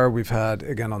far we've had,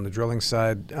 again, on the drilling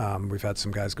side, we've had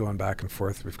some guys going back and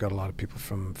forth. We've got a lot of people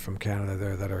from Canada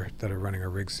there that are running our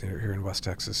rigs here in West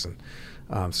Texas,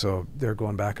 and so they're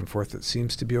going back and forth. It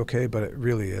seems to be okay, but it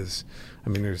really is. I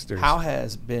mean, there's How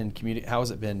has it been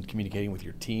communicating with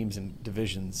your teams and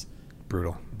divisions?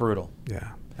 brutal.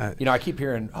 Yeah. I keep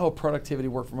hearing, productivity,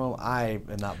 work from home. I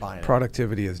am not buying it.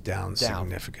 Productivity is down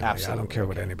significantly. Absolutely. I don't care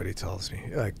what anybody tells me.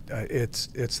 Like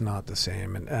it's not the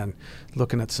same. And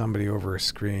looking at somebody over a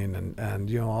screen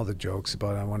and all the jokes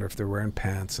about, I wonder if they're wearing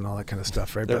pants and all that kind of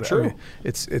stuff, right? They're but true. I mean,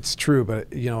 it's true, but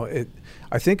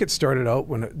I think it started out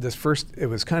when it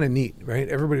was kind of neat, right?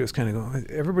 Everybody was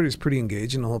everybody was pretty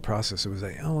engaged in the whole process. It was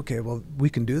like, oh, okay, well, we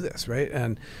can do this, right?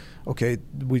 And okay,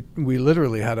 we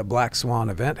literally had a black swan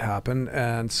event happen,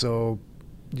 and so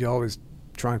you always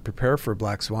try and prepare for a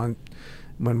black swan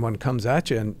when one comes at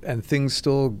you, and things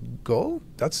still go.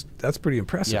 That's pretty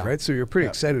impressive, Yeah. right? So you're pretty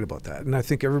excited about that, and I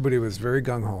think everybody was very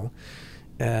gung ho,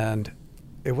 and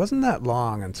it wasn't that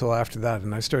long until after that,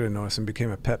 and I started noticing,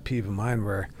 became a pet peeve of mine,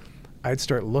 where I'd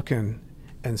start looking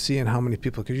and seeing how many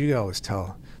people, because you always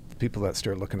tell people that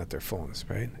start looking at their phones,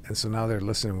 right? And so now they're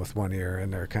listening with one ear,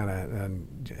 and they're kind of,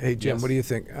 and hey, Jim, Yes. what do you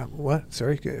think? What?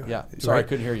 Sorry? Yeah. Sorry, Right. I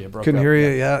couldn't hear you. It broke Couldn't up. hear you.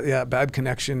 Yeah. Bad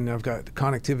connection. I've got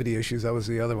connectivity issues. That was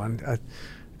the other one. I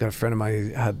got a friend of mine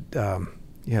who had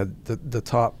the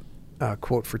top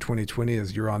quote for 2020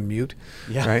 is "You're on mute."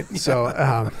 Yeah. Right. So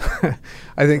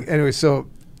I think anyway. So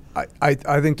I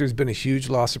think there's been a huge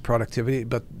loss of productivity,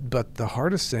 but the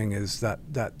hardest thing is that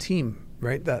team.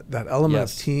 Right, that element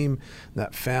Yes. of team,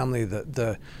 that family,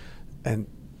 and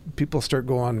people start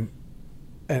going,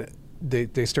 and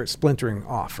they start splintering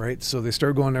off, right? So they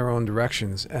start going their own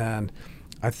directions, and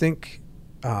I think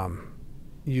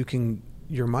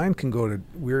your mind can go to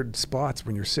weird spots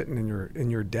when you're sitting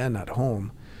in your den at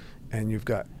home, and you've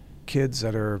got kids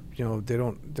that are,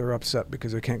 they're upset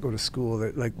because they can't go to school.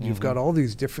 You've got all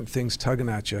these different things tugging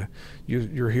at you.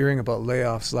 You're hearing about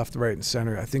layoffs left, right, and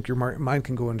center. I think your mind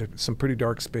can go into some pretty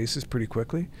dark spaces pretty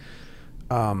quickly.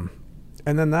 And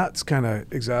then that's kind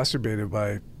of exacerbated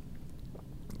by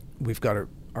the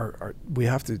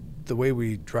way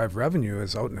we drive revenue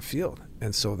is out in the field.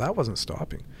 And so that wasn't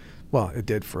stopping. Well, it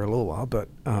did for a little while, but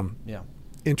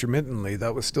intermittently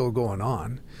that was still going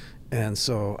on. And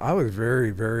so I was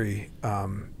very, very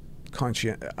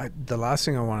conscious. The last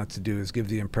thing I wanted to do is give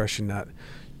the impression that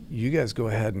you guys go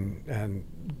ahead and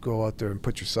go out there and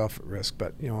put yourself at risk.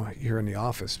 But, here in the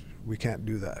office, we can't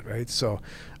do that, right? So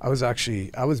I was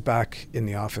back in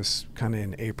the office kind of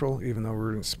in April, even though we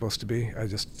weren't supposed to be. I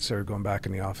just started going back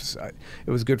in the office.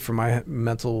 It was good for my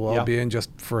mental well-being, just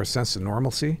for a sense of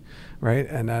normalcy, right?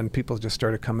 And then people just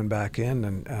started coming back in,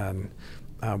 and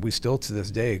we still, to this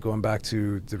day, going back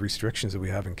to the restrictions that we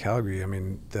have in Calgary, I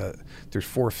mean, there's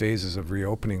 4 phases of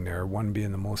reopening there, 1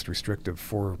 being the most restrictive,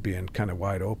 4 being kind of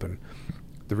wide open.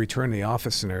 The return to the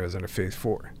office scenario is under phase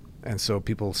 4. And so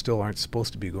people still aren't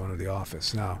supposed to be going to the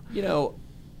office now.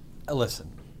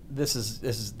 Listen, this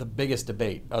is the biggest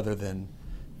debate other than,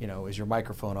 is your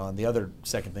microphone on? The other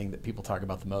second thing that people talk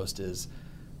about the most is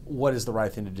what is the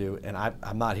right thing to do, and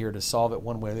I'm not here to solve it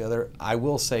one way or the other. I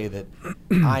will say that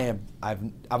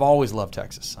I've always loved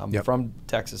Texas. I'm from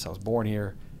Texas. I was born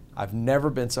here. I've never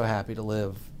been so happy to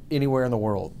live anywhere in the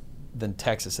world than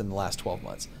Texas in the last 12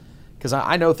 months. Because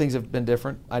I know things have been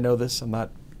different. I know this.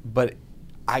 But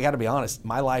I got to be honest.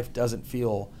 My life doesn't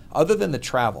feel, other than the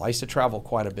travel. I used to travel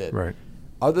quite a bit. Right.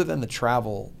 Other than the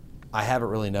travel, I haven't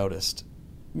really noticed.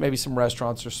 Maybe some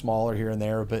restaurants are smaller here and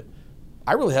there, but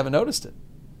I really haven't noticed it.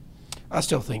 I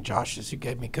still think Josh is who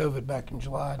gave me COVID back in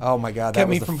July. Oh my God, that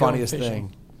was the funniest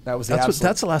thing. That was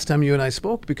That's the last time you and I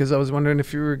spoke, because I was wondering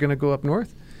if you were going to go up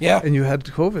north. Yeah. And you had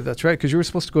COVID. That's right, because you were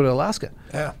supposed to go to Alaska.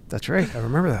 Yeah. That's right. I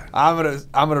remember that. I'm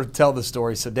gonna tell the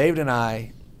story. So David and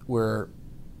I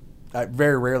I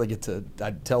very rarely get to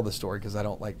tell the story because I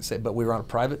don't like to say it, but we were on a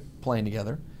private plane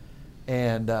together,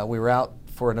 and we were out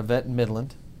for an event in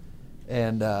Midland,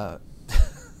 and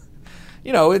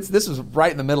this was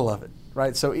right in the middle of it.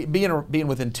 Right, so being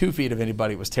within 2 feet of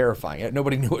anybody was terrifying.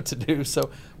 Nobody knew what to do. So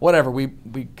whatever, we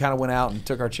kind of went out and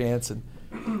took our chance, and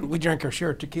we drank our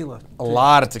share of tequila. A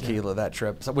lot of tequila that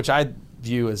trip, which I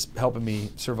view as helping me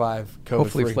survive COVID.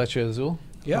 Hopefully, Flecha Azul.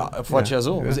 Yeah, Flecha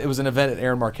Azul. It was an event at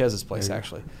Aaron Marquez's place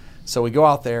actually. So we go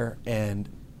out there and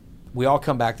we all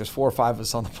come back. There's 4 or 5 of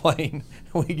us on the plane.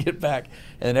 We get back,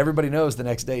 and everybody knows the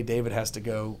next day David has to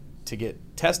go to get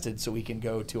tested so we can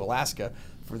go to Alaska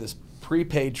for this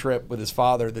prepaid trip with his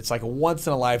father that's like a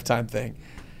once-in-a-lifetime thing.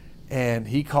 And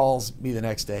he calls me the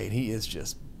next day, and he is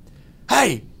just,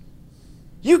 hey,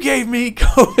 "You gave me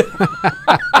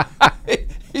COVID."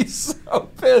 He's so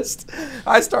pissed.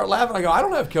 I start laughing. I go, "I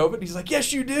don't have COVID." He's like,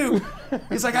 "Yes, you do."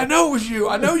 He's like, "I know it was you.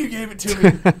 I know you gave it to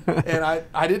me." And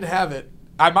I didn't have it.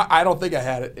 I don't think I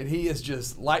had it. And he is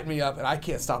just lighting me up, and I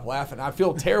can't stop laughing. I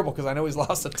feel terrible because I know he's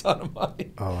lost a ton of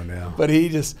money. Oh, no. But he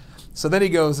just, so then he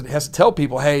goes and has to tell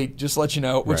people, "Hey, just let you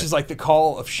know," which Right. is like the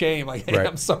call of shame. Like, "Hey, Right.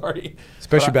 I'm sorry."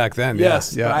 Especially But back then.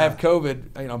 Yes, Yeah. but I have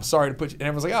COVID. You know, I'm sorry to put you. And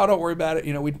everyone's like, "Oh, don't worry about it."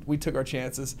 You know, we took our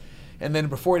chances. And then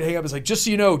before he'd hang up, it's like, "Just so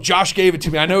you know, Josh gave it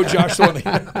to me. I know Josh the one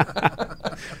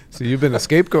that." So you've been a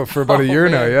scapegoat for about a year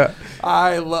now, man. yeah.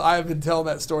 I've been telling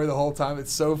that story the whole time.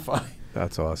 It's so funny.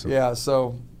 That's awesome. Yeah,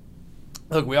 so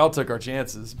look, we all took our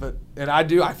chances,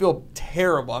 I feel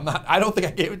terrible. I don't think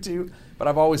I gave it to you, but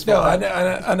I've always No, felt I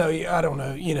that. know. I don't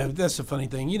know. You know, that's the funny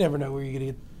thing. You never know where you're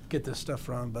going to get this stuff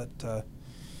from. But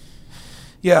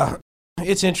yeah,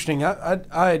 it's interesting.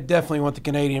 I definitely want the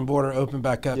Canadian border open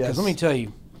back up because Yes. let me tell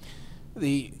you,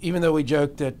 even though we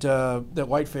joked that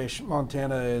Whitefish,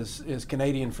 Montana is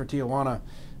Canadian for Tijuana,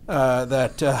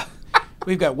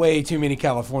 we've got way too many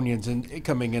Californians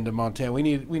coming into Montana. We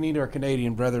need our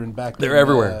Canadian brethren back there. They're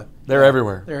everywhere. They're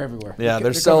everywhere. They're everywhere. Yeah, they're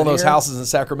They're selling coming those here. houses in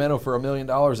Sacramento for $1 million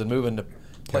and moving to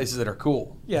places that are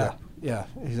cool. Yeah,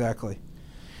 exactly.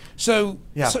 So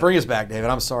Yeah, bring us back, David.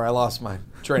 I'm sorry, I lost my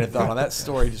train of thought on that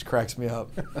story. Just cracks me up.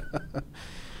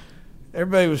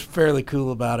 everybody was fairly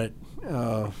cool about it,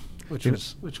 which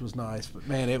was nice. But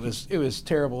man, it was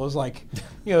terrible. It was like,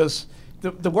 you know,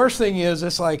 the worst thing is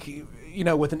it's like, you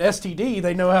know, with an STD,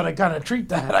 they know how to kind of treat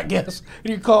that, I guess. And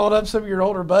you're calling up some of your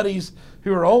older buddies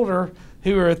who are older,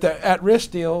 who are at the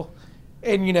at-risk deal,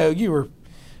 and you know you were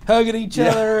hugging each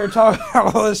other, talking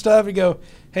about all this stuff. You go,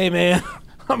 "Hey man,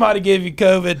 I might have gave you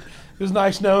COVID. It was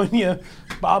nice knowing you."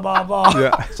 Blah blah blah.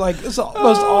 Yeah. It's like it's the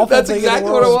most awful That's thing exactly in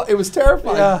the what it world. was. It was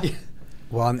terrifying. Yeah.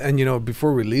 Well, and you know,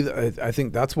 before we leave, I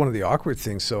think that's one of the awkward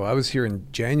things. So I was here in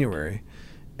January,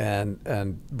 and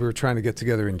we were trying to get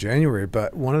together in January.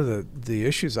 But one of the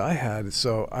issues I had,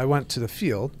 so I went to the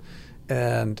field,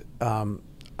 and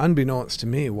unbeknownst to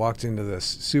me, walked into this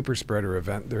super spreader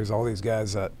event. There's all these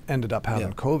guys that ended up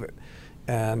having COVID,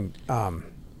 and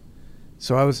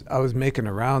so I was making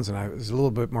the rounds, and I was a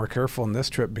little bit more careful on this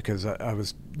trip because I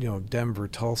was, you know, Denver,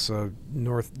 Tulsa,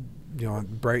 North, you know,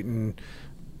 Brighton,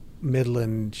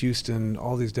 Midland, Houston,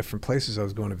 all these different places I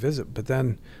was going to visit. But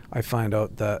then I find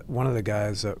out that one of the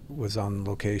guys that was on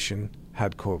location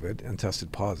had COVID and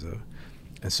tested positive.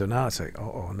 And so now it's like,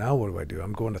 oh, now what do I do?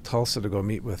 I'm going to Tulsa to go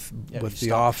meet with You the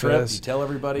stop the trip, office. you tell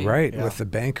everybody. Right, Yeah. with the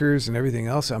bankers and everything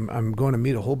else. I'm going to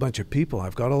meet a whole bunch of people.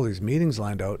 I've got all these meetings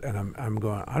lined out, and I'm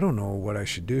going, I don't know what I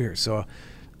should do here. So,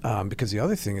 because the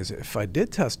other thing is, if I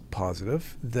did test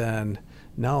positive, then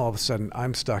now all of a sudden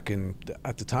I'm stuck in,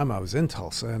 at the time I was in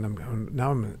Tulsa, and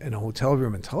I'm in a hotel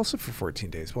room in Tulsa for 14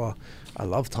 days. Well, I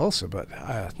love Tulsa, but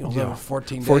You don't live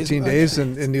 14 days. 14 days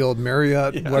in the old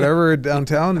Marriott, whatever,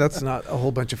 downtown, that's not a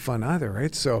whole bunch of fun either,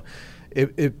 right? So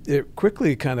it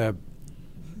quickly kind of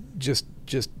just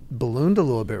ballooned a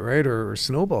little bit, right, or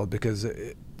snowballed, because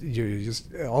you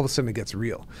just all of a sudden it gets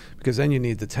real, because then you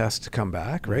need the test to come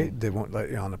back, right? Mm-hmm. They won't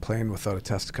let you on a plane without a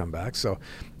test to come back. So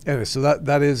anyway, so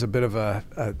that is a bit of a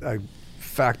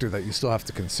factor that you still have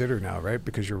to consider now, right?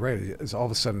 Because you're right, it's all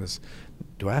of a sudden is,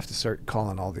 do I have to start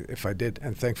calling all the, if I did,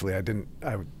 and thankfully I didn't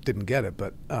get it,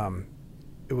 but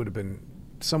it would have been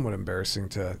somewhat embarrassing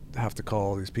to have to call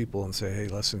all these people and say, hey,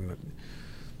 listen.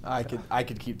 I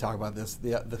could keep talking about this.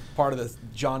 The part of this,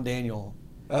 John Daniel.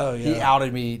 Oh yeah. He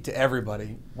outed me to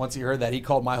everybody. Once he heard that, he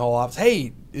called my whole office.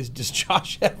 Hey, does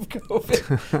Josh have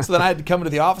COVID? So then I had to come into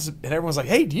the office, and everyone was like,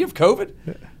 hey, do you have COVID?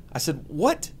 I said,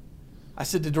 what? I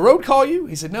said, did DeRode call you?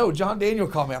 He said, no, John Daniel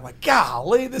called me. I'm like,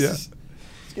 golly, this is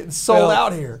it's getting sold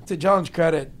out here. To John's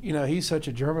credit, you know, he's such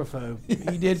a germaphobe. Yes.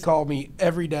 He did call me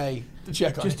every day To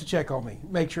check on just you. to check on me,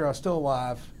 make sure I was still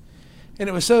alive. And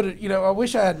it was so, you know, I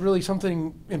wish I had really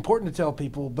something important to tell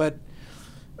people, but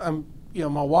you know,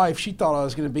 my wife, she thought I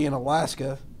was going to be in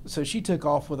Alaska, so she took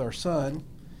off with our son.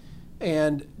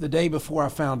 And the day before I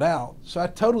found out, so I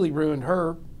totally ruined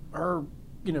her,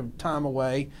 you know, time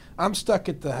away. I'm stuck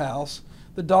at the house.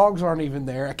 The dogs aren't even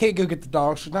there. I can't go get the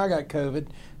dogs, so now I got COVID.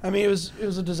 I mean, it was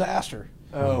a disaster.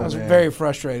 Oh, I was man. very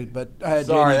frustrated, but I had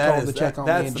Sorry, JD that called is- to check on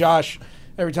that's me, and the- Josh,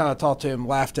 every time I talked to him,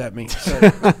 laughed at me. So,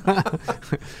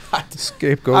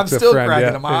 Scapegoat. I'm still friend, cracking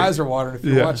yeah. up. My eyes are watering if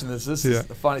you're Yeah. watching this. This Yeah. is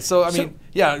funny. So, I mean,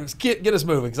 get us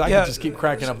moving, because I can just keep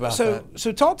cracking up about so, that.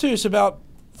 So talk to us about,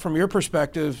 from your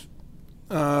perspective,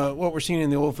 what we're seeing in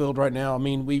the oil field right now. I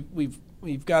mean,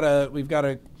 we've got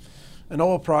an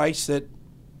oil price that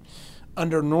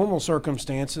under normal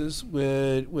circumstances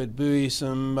would buoy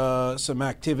some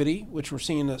activity, which we're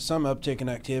seeing some uptick in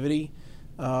activity,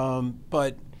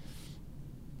 but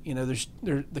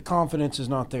the confidence is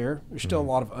not there. There's still a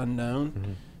lot of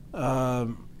unknown.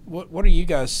 What are you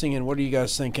guys seeing? What are you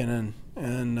guys thinking?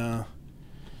 And I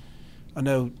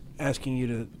know asking you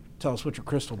to tell us what your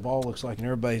crystal ball looks like, and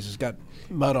everybody's just got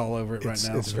mud all over it right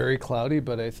now. It's very cloudy,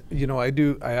 but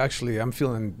I'm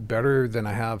feeling better than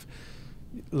I have.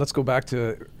 Let's go back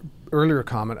to earlier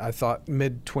comment. I thought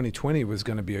mid 2020 was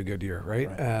going to be a good year, right?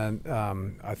 And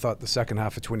I thought the second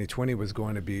half of 2020 was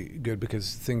going to be good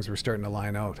because things were starting to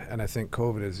line out, and I think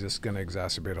COVID is just going to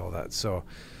exacerbate all that. So,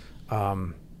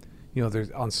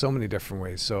 there's on so many different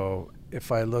ways. So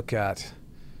if I look at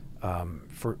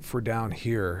for down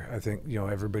here, I think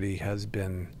everybody has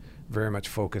been very much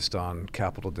focused on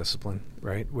capital discipline,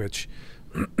 right? Which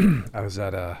I was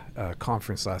at a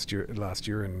conference last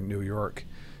year in New York,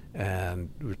 and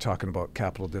we were talking about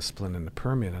capital discipline in the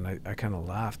Permian, and I kind of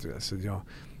laughed. I said,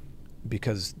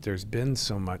 because there's been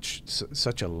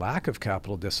such a lack of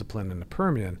capital discipline in the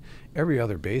Permian, every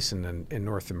other basin in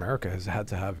North America has had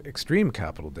to have extreme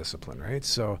capital discipline, right?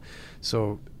 So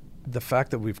the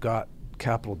fact that we've got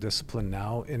capital discipline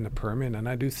now in the Permian, and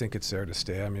I do think it's there to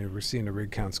stay. I mean, we're seeing the rig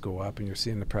counts go up, and you're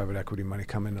seeing the private equity money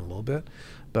come in a little bit,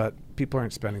 but people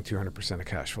aren't spending 200% of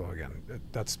cash flow again.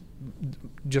 That's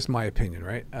just my opinion,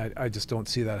 right? I just don't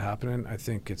see that happening. I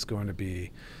think it's going to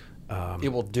be...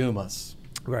 it will doom us.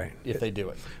 Right. If they do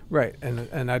it. Right.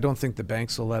 And I don't think the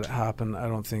banks will let it happen. I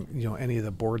don't think, any of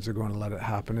the boards are going to let it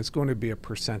happen. It's going to be a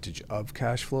percentage of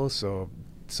cash flow. So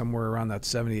somewhere around that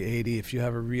 70, 80, if you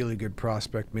have a really good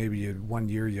prospect, maybe 1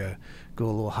 year you go a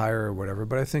little higher or whatever.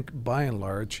 But I think by and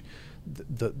large,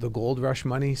 the gold rush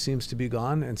money seems to be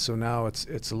gone. And so now it's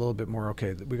a little bit more,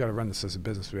 okay, we got to run this as a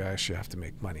business. We actually have to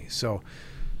make money. So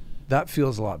that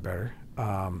feels a lot better.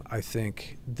 I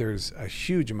think there's a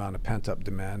huge amount of pent-up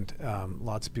demand.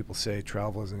 Lots of people say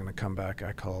travel isn't going to come back.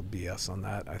 I call BS on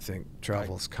that. I think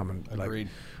travel's coming. Agreed.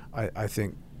 I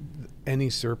think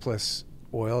any surplus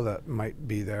oil that might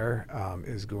be there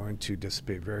is going to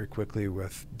dissipate very quickly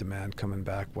with demand coming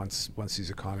back once these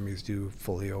economies do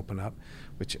fully open up,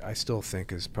 which I still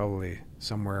think is probably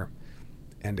somewhere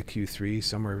end of Q3,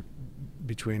 somewhere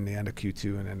between the end of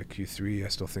Q2 and end of Q3. I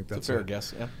still think that's a fair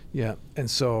guess. Yeah. Yeah, and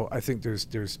so I think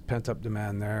there's pent up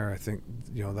demand there. I think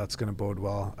that's going to bode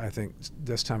well. I think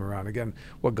this time around, again,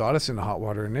 what got us in the hot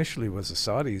water initially was the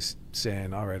Saudis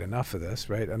saying, "All right, enough of this,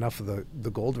 right? Enough of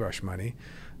the gold rush money,"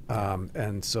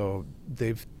 and so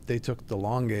they took the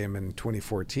long game in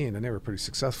 2014, and they were pretty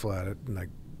successful at it, and like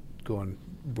going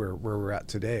where we're at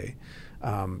today.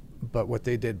 But what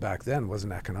they did back then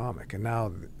wasn't economic, and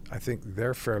now I think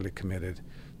they're fairly committed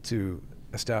to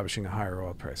establishing a higher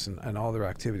oil price, and all their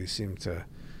activities seem to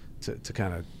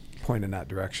kind of point in that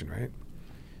direction, right?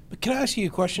 But can I ask you a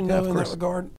question, though, in that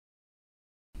regard?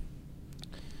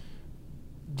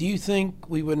 Do you think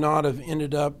we would not have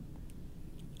ended up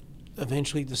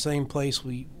eventually at the same place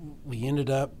we ended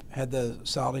up had the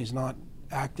Saudis not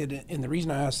acted? And the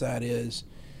reason I ask that is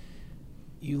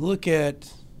you look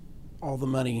at all the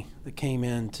money that came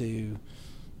into, you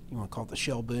want to call it the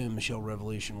shale boom, the shale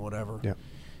revolution, whatever. Yeah.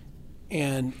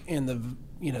 And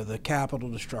the capital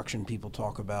destruction people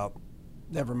talk about,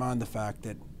 never mind the fact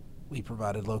that we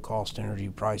provided low cost energy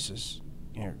prices,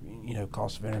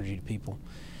 cost of energy to people.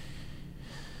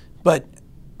 But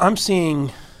I'm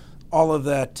seeing all of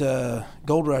that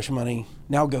gold rush money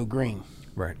now go green.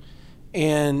 Right.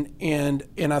 And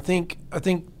I think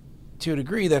to a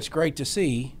degree that's great to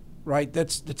see. Right,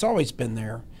 that's always been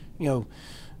there.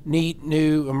 Neat,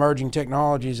 new, emerging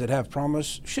technologies that have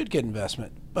promise should get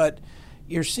investment. But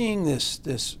you're seeing this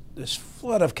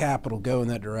flood of capital go in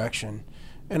that direction,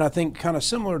 and I think kind of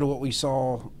similar to what we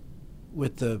saw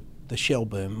with the shale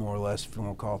boom, more or less, if you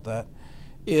want to call it that,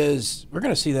 is we're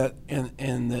going to see that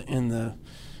in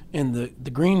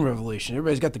the green revolution.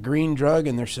 Everybody's got the green drug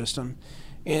in their system,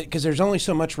 because there's only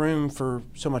so much room for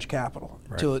so much capital,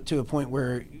 right, to a point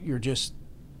where you're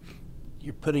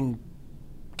putting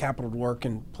capital to work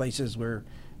in places where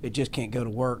it just can't go to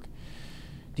work.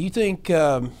 Do you think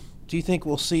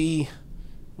we'll see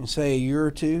in, say, a year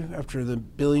or two, after the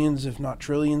billions, if not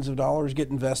trillions of dollars get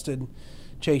invested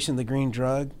chasing the green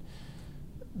drug,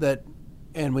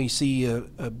 and we see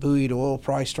a buoyed oil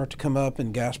price start to come up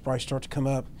and gas price start to come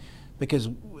up, because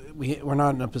we're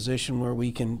not in a position where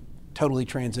we can totally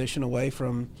transition away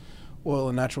from oil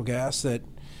and natural gas, that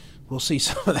we'll see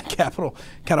some of that capital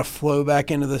kind of flow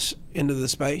back into the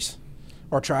space,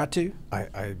 or try to?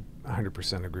 I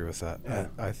 100% agree with that. Yeah.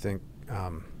 I think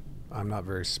I'm not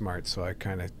very smart, so I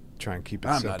kind of try and keep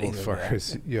it simple as far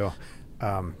as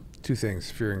two things: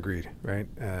 fear and greed, right?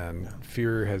 And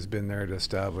fear has been there to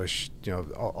establish,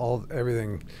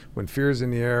 everything. When fear is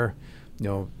in the air,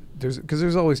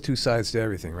 there's always two sides to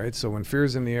everything, right? So when fear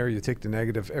is in the air, you take the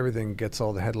negative, everything gets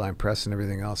all the headline press and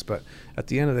everything else. But at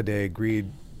the end of the day,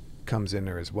 greed comes in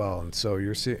there as well. And so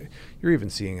you're even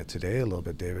seeing it today a little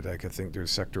bit, David. Like, I think there's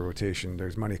sector rotation.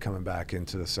 There's money coming back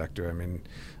into the sector. I mean,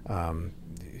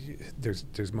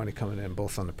 there's money coming in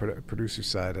both on the producer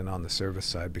side and on the service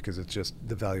side, because it's just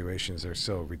the valuations are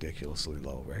so ridiculously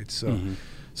low, right? So,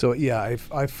 so yeah,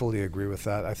 I fully agree with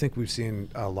that. I think we've seen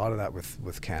a lot of that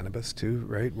with cannabis too,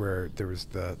 right? Where there was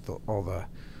all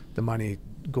the money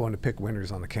going to pick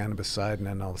winners on the cannabis side, and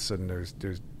then all of a sudden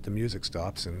there's the music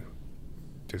stops and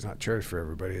there's not church for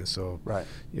everybody, and so right.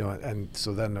 And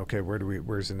so then, okay,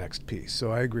 where's the next piece?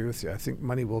 So I agree with you. I think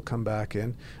money will come back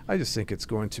in. I just think it's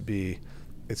going to be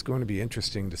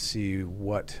interesting to see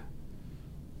what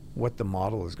the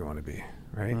model is going to be,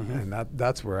 right? And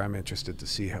that's where I'm interested to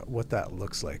see what that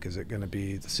looks like. Is it going to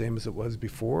be the same as it was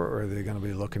before, or are they going to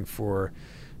be looking for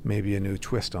maybe a new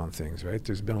twist on things, right?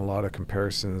 There's been a lot of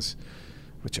comparisons,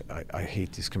 which I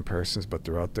hate these comparisons, but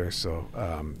they're out there. So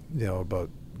about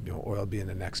oil being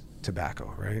the next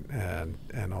tobacco, right?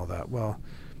 And all that. Well,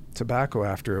 tobacco,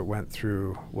 after it went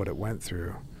through what it went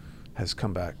through, has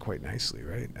come back quite nicely,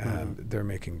 right? And they're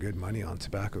making good money on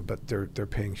tobacco, but they're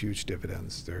paying huge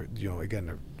dividends.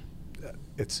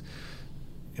 It's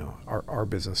our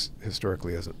business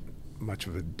historically isn't much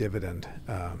of a dividend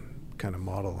kind of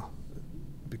model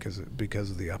because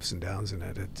of the ups and downs in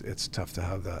it. It's tough to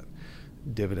have that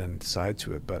dividend side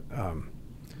to it, but I'm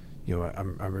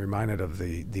reminded of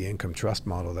the income trust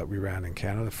model that we ran in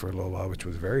Canada for a little while, which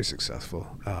was very successful,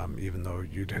 even though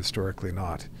you'd historically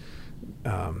not.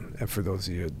 And for those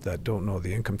of you that don't know,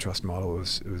 the income trust model it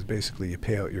was basically you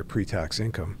pay out your pre-tax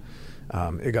income.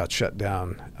 It got shut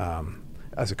down.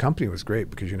 As a company, it was great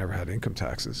because you never had income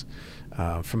taxes.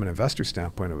 From an investor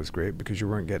standpoint, it was great because you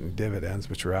weren't getting dividends,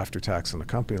 which were after tax on the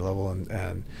company level.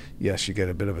 And yes, you get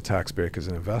a bit of a tax break as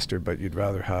an investor, but you'd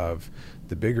rather have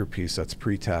the bigger piece that's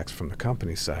pre-tax from the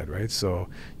company side, right? So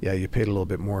yeah, you paid a little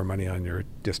bit more money on your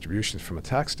distributions from a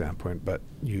tax standpoint, but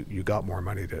you got more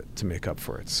money to make up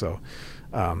for it. So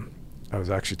I was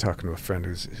actually talking to a friend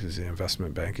who's in the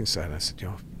investment banking side, and I said,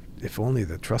 if only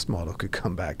the trust model could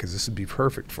come back, because this would be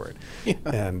perfect for it.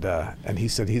 Yeah. And he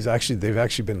said they've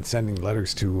actually been sending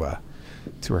letters to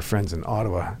our friends in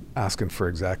Ottawa asking for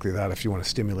exactly that. If you want to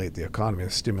stimulate the economy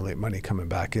and stimulate money coming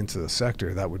back into the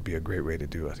sector, that would be a great way to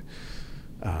do it.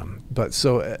 But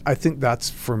so I think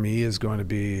that's, for me, is going to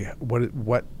be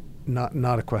what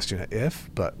not a question of if,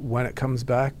 but when it comes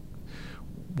back,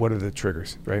 what are the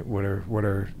triggers, right? What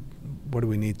do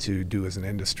we need to do as an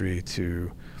industry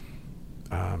to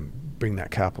bring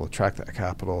that capital, attract that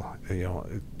capital?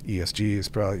 ESG is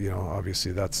probably,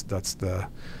 obviously that's the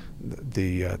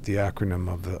acronym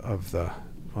of the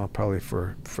well, probably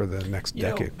for the next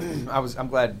decade. I'm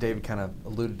glad David kind of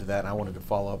alluded to that, and I wanted to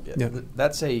follow up. Yeah.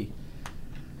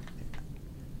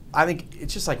 I think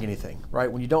it's just like anything,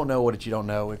 right? When you don't know what you don't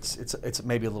know, it's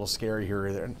maybe a little scary here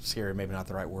or there. Scary, maybe not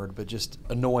the right word, but just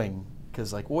annoying.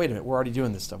 Because wait a minute, we're already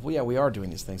doing this stuff. Well, yeah, we are doing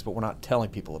these things, but we're not telling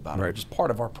people about it, which is part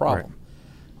of our problem.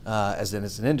 Right. As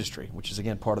an industry, which is,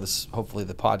 again, part of this. Hopefully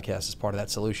the podcast is part of that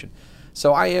solution.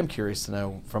 So I am curious to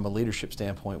know, from a leadership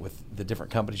standpoint, with the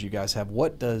different companies you guys have,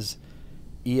 what does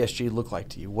ESG look like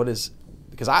to you?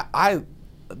 Because I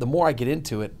the more I get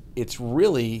into it, it's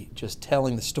really just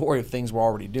telling the story of things we're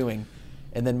already doing,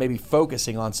 and then maybe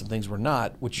focusing on some things we're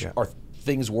not, which are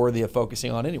things worthy of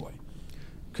focusing on anyway.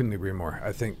 Couldn't agree more.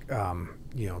 I think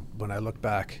when I look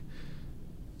back,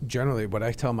 generally what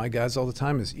I tell my guys all the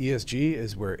time is ESG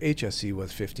is where HSE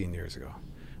was 15 years ago,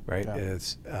 right? Yeah.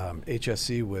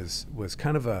 HSE was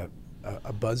kind of a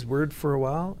buzzword for a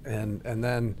while, and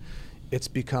then it's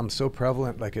become so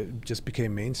prevalent, like it just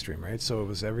became mainstream, right? So it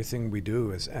was everything we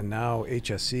do and now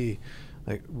HSE,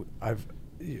 like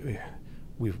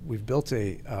we've built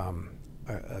a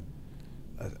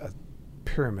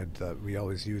pyramid that we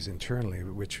always use internally,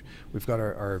 which we've got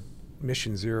our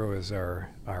Mission Zero as our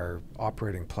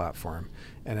operating platform,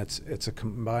 and it's a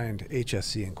combined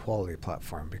HSE and quality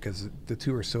platform, because the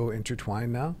two are so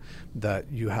intertwined now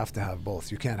that you have to have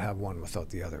both. You can't have one without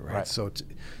the other, right? So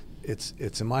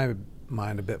it's in my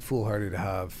mind a bit foolhardy to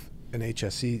have an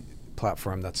HSE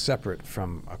platform that's separate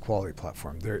from a quality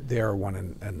platform. They are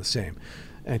one and the same.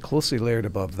 And closely layered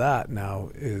above that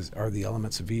now are the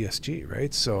elements of ESG,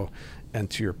 right? So, and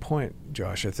to your point,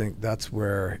 Josh, I think that's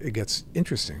where it gets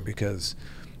interesting, because,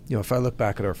 if I look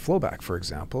back at our flowback, for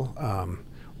example,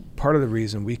 part of the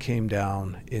reason we came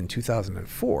down in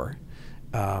 2004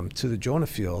 to the Jonah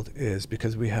field is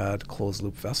because we had closed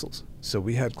loop vessels. So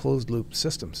we had closed loop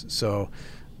systems. So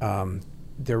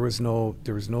there was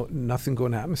nothing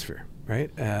going to atmosphere,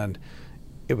 right? And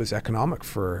it was economic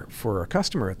for our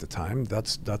customer at the time.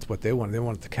 That's what they wanted. They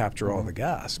wanted to capture all the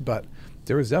gas, but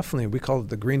there was definitely, we called it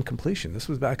the green completion. This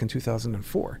was back in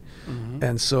 2004,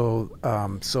 and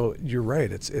so you're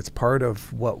right. It's part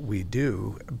of what we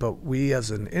do, but we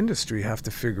as an industry have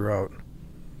to figure out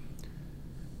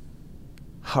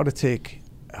how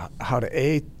to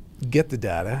A, get the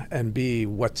data, and B,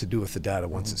 what to do with the data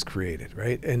once it's created,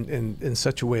 right? And in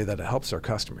such a way that it helps our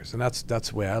customers. And that's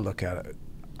the way I look at it.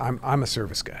 I'm a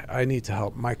service guy. I need to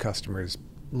help my customers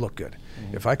look good.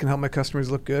 If I can help my customers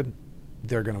look good,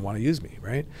 they're going to want to use me,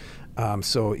 right?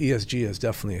 So ESG is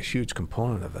definitely a huge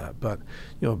component of that. But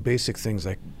basic things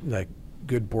like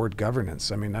good board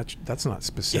governance. I mean, that's not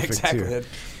specific to,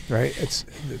 right?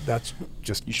 That's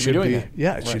just you should be doing it.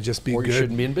 Yeah, it should just be or good. You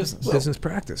shouldn't be in business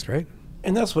Practice, right?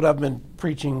 And that's what I've been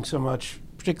preaching so much,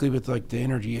 particularly with like the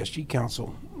Energy ESG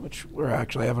Council, which we're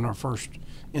actually having our first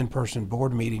in-person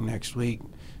board meeting next week,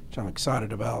 which I'm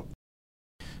excited about.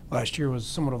 Last year was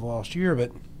somewhat of a lost year,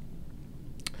 but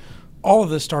all of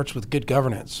this starts with good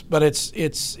governance. But it's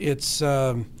if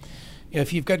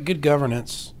you've got good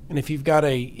governance, and if you've got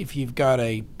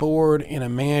a board and a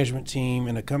management team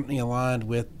and a company aligned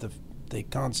with the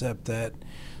concept that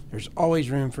there's always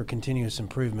room for continuous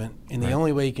improvement, and the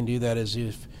only way you can do that is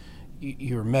if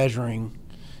you're measuring,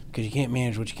 because you can't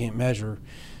manage what you can't measure.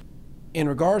 In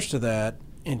regards to that,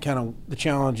 and kind of the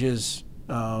challenges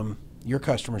your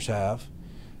customers have,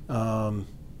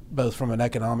 both from an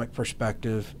economic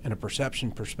perspective and a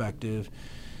perception perspective,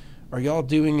 are y'all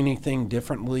doing anything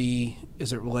differently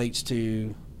as it relates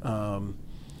to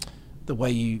the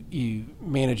way you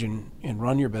manage and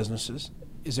run your businesses?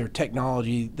 Is there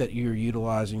technology that you're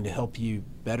utilizing to help you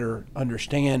better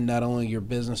understand not only your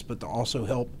business, but to also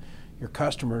help your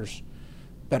customers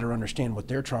better understand what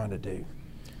they're trying to do?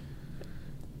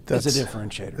 That's a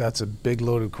differentiator. That's a big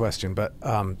loaded question, but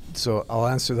so I'll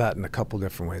answer that in a couple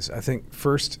different ways. I think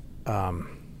first, the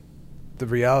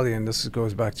reality, and this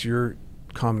goes back to your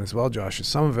comment as well, Josh, is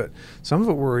some of it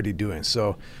we're already doing.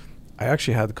 So I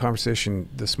actually had the conversation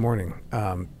this morning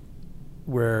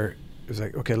where it was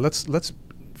like, okay, let's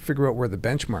figure out where the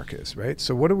benchmark is, right?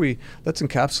 So let's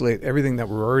encapsulate everything that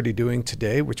we're already doing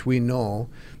today, which we know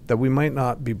that we might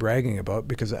not be bragging about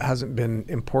because it hasn't been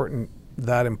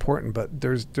that important, but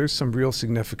there's some real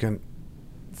significant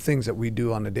things that we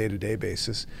do on a day-to-day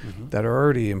basis that are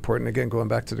already important. Again, going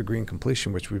back to the green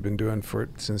completion, which we've been doing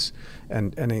since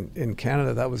in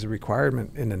Canada, that was a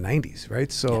requirement in the 90s,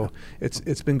 right? So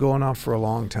it's been going on for a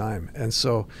long time. And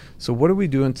so what are we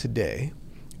doing today?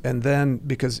 And then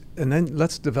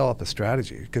let's develop a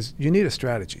strategy, because you need a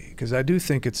strategy, because I do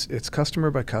think it's customer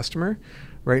by customer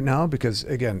right now, because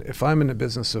again, if I'm in the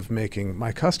business of making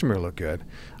my customer look good,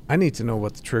 I need to know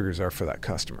what the triggers are for that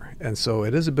customer. And so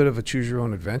it is a bit of a choose your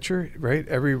own adventure, right?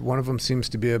 Every one of them seems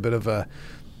to be a bit of a,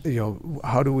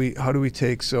 how do we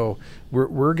take, so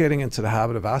we're getting into the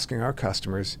habit of asking our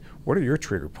customers, what are your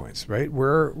trigger points, right?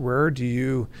 Where do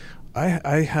you,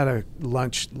 I had a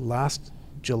lunch last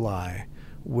July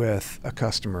with a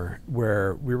customer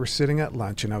where we were sitting at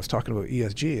lunch and I was talking about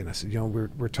ESG, and I said,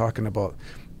 we're talking about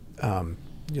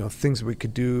things we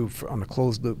could do on a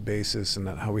closed loop basis, and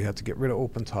that how we had to get rid of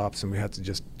open tops and we had to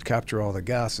just capture all the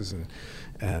gases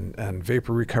and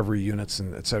vapor recovery units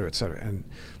and et cetera, et cetera.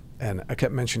 And I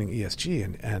kept mentioning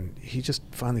ESG, and he just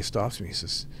finally stops me. He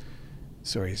says,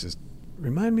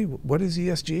 remind me, what is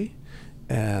ESG?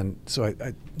 And so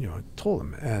I told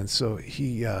him, and so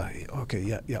he,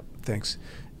 okay, yeah, thanks.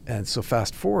 And so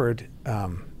fast forward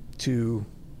to,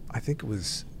 I think it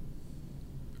was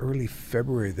early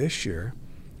February this year,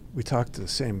 we talked to the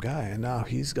same guy, and now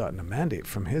he's gotten a mandate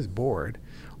from his board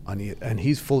and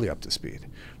he's fully up to speed,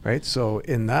 right? So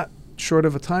in that short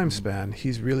of a time span,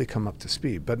 he's really come up to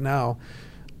speed. But now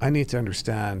I need to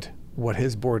understand what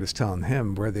his board is telling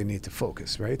him where they need to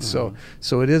focus, right? So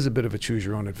it is a bit of a choose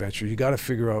your own adventure. You got to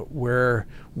figure out where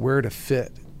to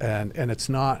fit, and it's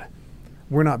not,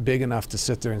 we're not big enough to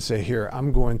sit there and say, here,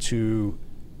 I'm going to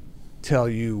tell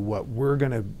you what we're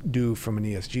going to do from an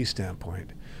ESG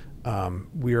standpoint.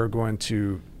 We are going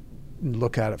to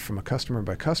look at it from a customer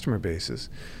by customer basis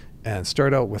and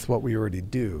start out with what we already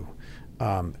do.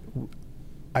 We're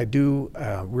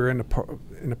in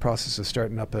the process of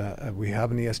starting up we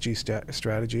have an ESG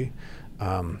strategy.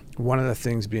 One of the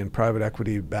things being private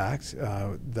equity backed,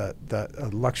 that a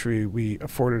luxury we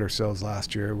afforded ourselves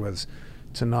last year was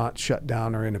to not shut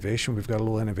down our innovation. We've got a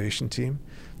little innovation team.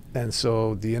 And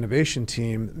so the innovation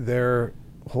team, their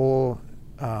whole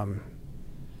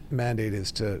mandate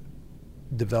is to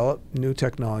develop new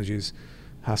technologies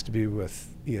has to be with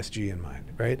ESG in mind,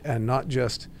 right? And not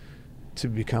just to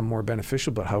become more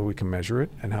beneficial, but how we can measure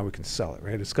it and how we can sell it,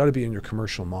 right? It's got to be in your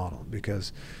commercial model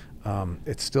because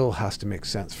it still has to make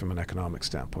sense from an economic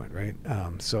standpoint, right?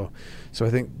 So I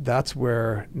think that's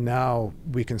where now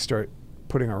we can start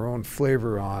putting our own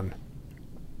flavor on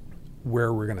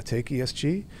where we're going to take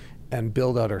ESG and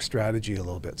build out our strategy a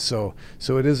little bit. So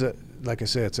it is like I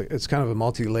say, it's kind of a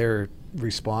multi-layer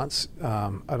response. I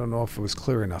don't know if it was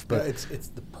clear enough, but it's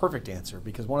the perfect answer,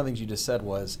 because one of the things you just said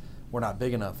was we're not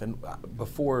big enough. And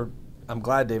before, I'm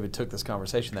glad David took this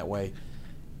conversation that way.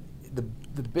 The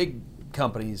big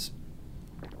companies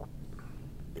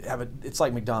it's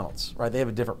like McDonald's, right? They have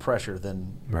a different pressure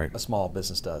than a small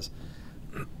business does.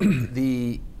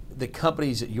 The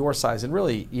companies at your size, and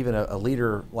really even a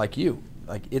leader like you,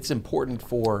 like, it's important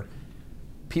for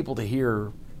people to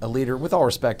hear a leader, with all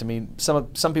respect. I mean, some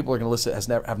people are going to listen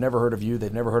have never heard of you,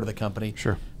 they've never heard of the company.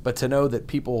 Sure. But to know that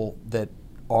people that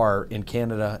are in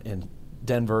Canada, in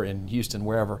Denver, in Houston,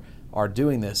 wherever, are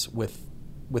doing this with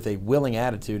a willing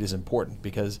attitude is important,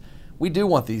 because we do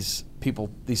want these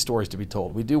stories to be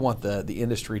told. We do want the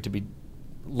industry to be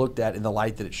looked at in the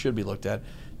light that it should be looked at,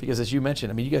 because as you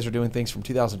mentioned, I mean, you guys are doing things from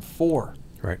 2004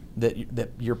 right.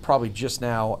 that you're probably just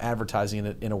now advertising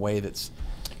it in a way that's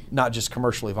not just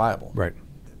commercially viable. Right.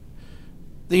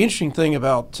 The interesting thing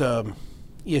about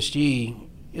ESG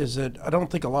is that I don't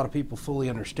think a lot of people fully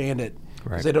understand it,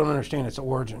 because they don't understand its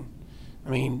origin. I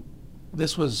mean,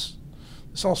 this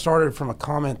all started from a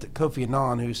comment that Kofi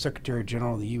Annan, who's Secretary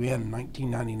General of the UN in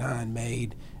 1999,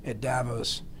 made at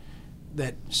Davos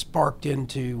that sparked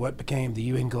into what became the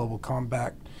UN Global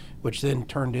Compact, which then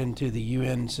turned into the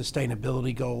UN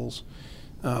Sustainability Goals,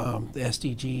 the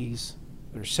SDGs.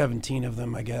 There's 17 of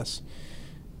them, I guess.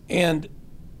 And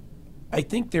I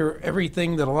think they're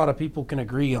everything that a lot of people can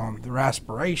agree on. They're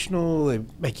aspirational, they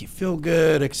make you feel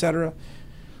good, etc.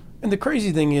 And the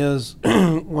crazy thing is,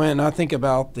 when I think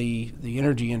about the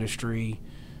energy industry,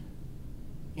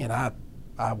 and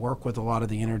I work with a lot of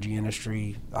the energy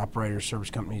industry, operators, service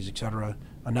companies, etc.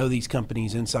 I know these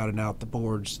companies inside and out, the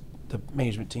boards, the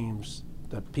management teams,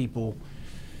 the people.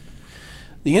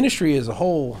 The industry as a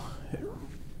whole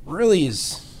really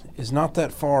is not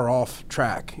that far off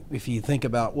track if you think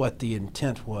about what the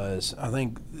intent was. I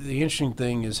think the interesting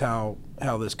thing is how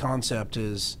this concept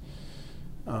is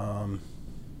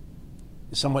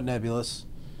somewhat nebulous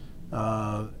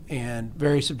and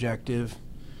very subjective,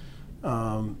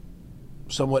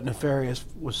 somewhat nefarious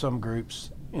with some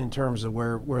groups in terms of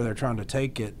where they're trying to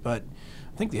take it. But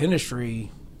I think the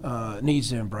industry needs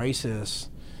to embrace this,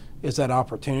 is that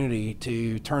opportunity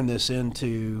to turn this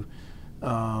into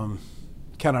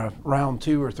kind of round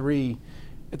 2 or 3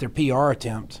 at their PR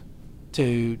attempt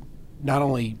to not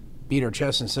only beat our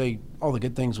chest and say all the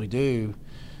good things we do,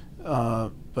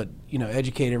 but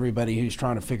educate everybody who's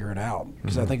trying to figure it out,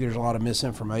 because I think there's a lot of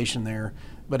misinformation there.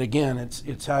 But again,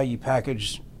 it's how you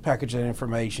package that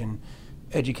information,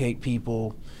 educate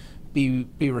people, be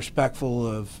respectful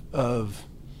of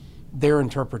their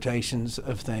interpretations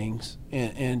of things,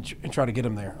 and try to get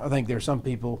them there. I think there's some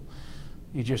people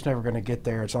you're just never going to get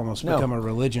there. It's almost become a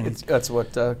religion. That's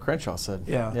what Crenshaw said.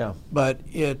 Yeah. But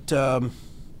it's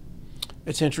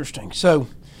interesting. So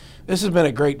this has been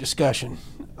a great discussion.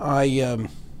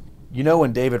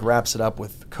 When David wraps it up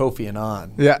with Kofi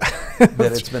Annan, that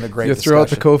it's been a great discussion. You throw out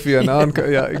the Kofi Annan.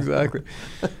 Yeah, exactly.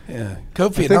 Yeah,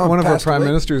 Kofi I think one of our prime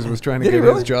ministers was trying to get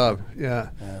his job. Yeah.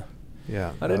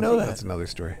 I didn't know that. That's another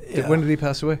story. Yeah. When did he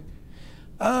pass away?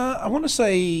 I want to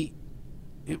say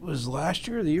it was last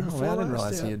year or the year before. I didn't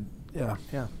realize he had.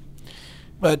 Yeah.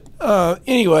 But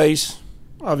anyways,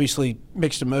 obviously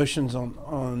mixed emotions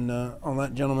on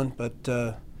that gentleman, but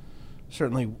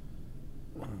certainly,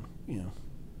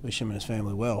 wish him and his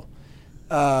family well.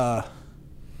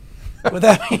 With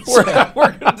that being said,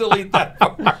 we're going to delete that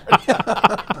part.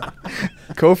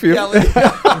 Kofi.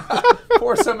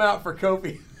 Pour some out for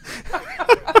Kofi.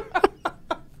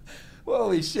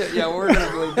 Holy shit! Yeah, we're going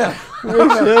to delete that. Wish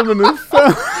him and his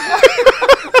family.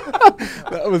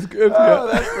 That was good. Oh,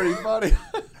 that's pretty funny.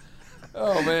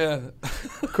 Oh man,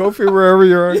 Kofi, wherever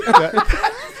you are.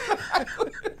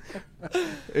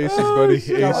 Aces, buddy.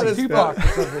 Aces. Tupac.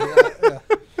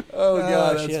 Oh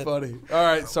god, that's funny. All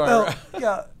right, sorry. Well,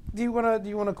 yeah. Do you want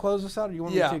to close this out, or do you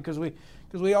want me to? Because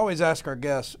we always ask our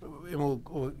guests, and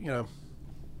we'll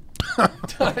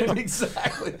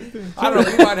Exactly. I don't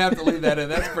know. We might have to leave that in.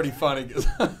 That's pretty funny.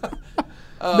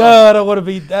 No, I don't want to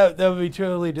be that. That would be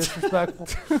truly disrespectful.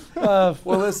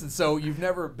 Well, listen. So you've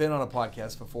never been on a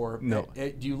podcast before. No.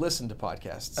 Do you listen to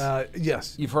podcasts?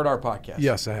 Yes. You've heard our podcast.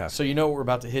 Yes, I have. So you know what we're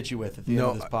about to hit you with at the end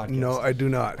of this podcast. No, I do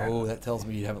not. Oh, that tells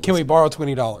me you haven't. Can we listened. borrow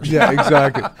 $20? Yeah,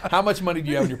 exactly. How much money do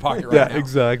you have in your pocket right Yeah, now?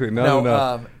 exactly.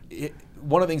 No.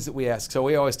 One of the things that we ask, so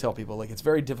we always tell people, like, it's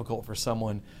very difficult for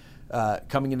someone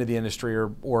coming into the industry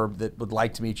or that would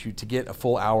like to meet you to get a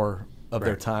full hour of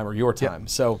their time or your time.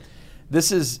 So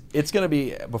it's going to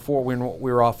be, before when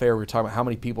we were off air, we were talking about how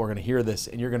many people are going to hear this,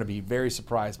 and you're going to be very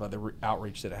surprised by the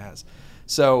outreach that it has.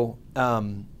 So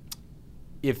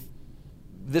if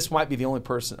this might be the only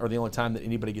person or the only time that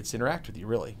anybody gets to interact with you,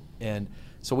 really. And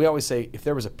so we always say, if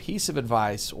there was a piece of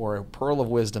advice or a pearl of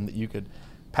wisdom that you could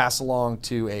pass along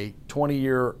to a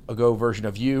 20-year ago version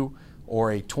of you,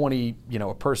 or a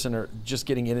person or just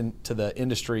getting into the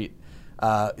industry,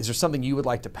 is there something you would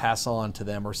like to pass on to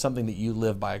them, or something that you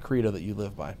live by, a credo that you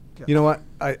live by? You know what?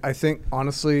 I think,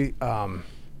 honestly,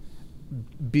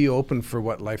 be open for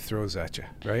what life throws at you,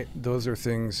 right? Those are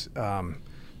things,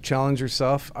 challenge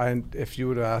yourself. If you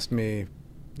would have asked me,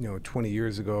 20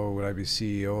 years ago, would I be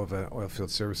CEO of an oilfield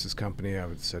services company, I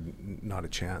would have said not a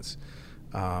chance.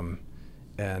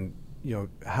 And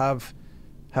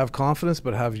have confidence,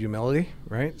 but have humility,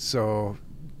 right? So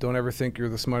don't ever think you're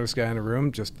the smartest guy in the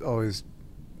room. Just always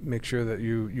make sure that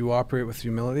you operate with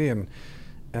humility. And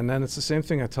then it's the same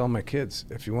thing I tell my kids.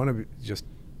 If you want to just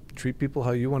treat people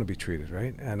how you want to be treated,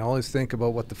 right? And always think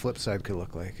about what the flip side could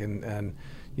look like. And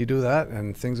you do that,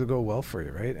 and things will go well for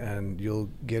you, right? And you'll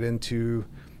get into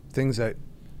things that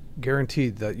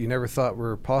guaranteed that you never thought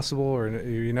were possible, or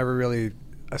you never really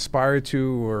aspired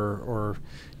to, or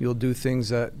you'll do things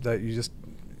that you just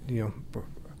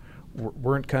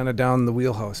weren't kind of down the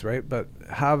wheelhouse, right? But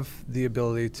have the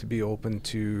ability to be open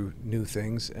to new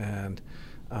things, and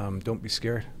don't be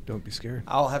scared. Don't be scared.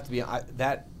 I'll have to be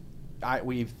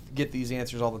we get these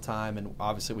answers all the time, and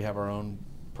obviously we have our own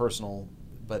personal,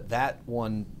 but that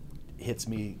one hits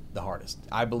me the hardest.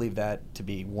 I believe that to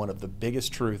be one of the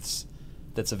biggest truths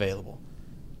that's available.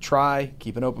 Try,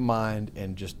 keep an open mind,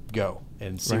 and just go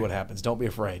and see what happens. Don't be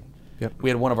afraid. Yep. We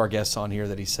had one of our guests on here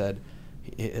that he said,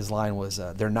 his line was,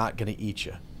 "They're not going to eat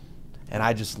you," and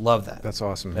I just love that. That's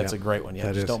awesome. That's yeah. a great one. Yeah,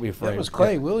 That just is. don't be afraid. That was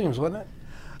Clay Williams, wasn't it?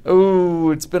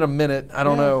 Oh, it's been a minute. I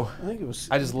don't know. I think it was.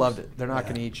 I just loved it. They're not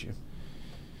going to eat you.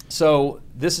 So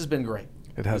this has been great.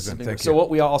 It has been. Thank you. So what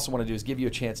we also want to do is give you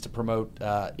a chance to promote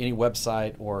any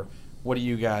website, or what do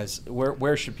you guys?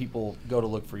 Where should people go to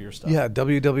look for your stuff? Yeah,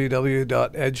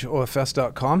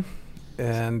 www.edgeofs.com.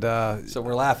 And so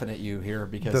we're laughing at you here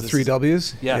because the three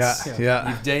W's. Yes. Yeah.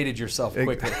 You've dated yourself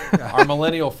quickly. Our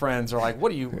millennial friends are like,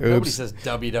 "What do you?" Nobody says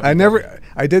www.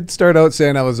 I did start out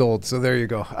saying I was old, so there you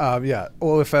go. Yeah,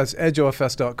 OFS,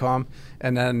 edgeofs.com,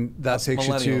 and then that takes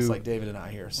you millennials to like David and I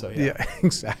here. So yeah,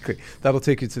 exactly. That'll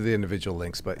take you to the individual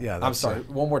links, but yeah. I'm sorry.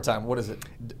 One more time. What is it?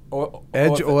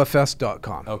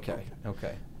 Edgeofs.com. Okay.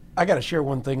 I got to share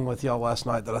one thing with y'all last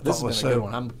night that I This thought has was been a good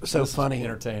one. so this is funny,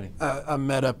 entertaining. I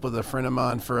met up with a friend of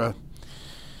mine for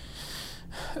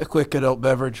a quick adult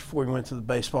beverage before we went to the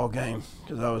baseball game,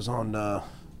 because I was on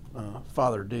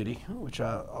father duty, which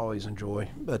I always enjoy.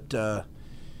 But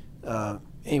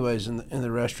anyways, in the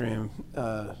restroom,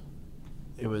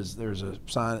 there's a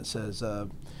sign that says, the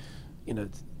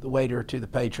waiter to the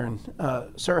patron,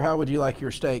 "Sir, how would you like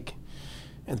your steak?"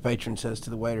 And the patron says to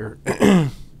the waiter,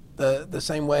 the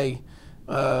same way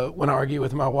when I argue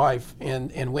with my wife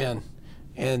and win.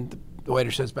 And the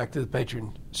waiter says back to the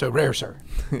patron, "So rare, sir."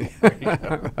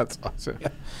 That's awesome. Yeah.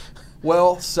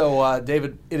 Well, so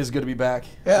David, it is good to be back.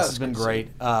 Yeah, this has been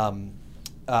great.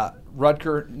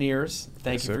 Rutger Neers,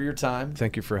 thank you for your time.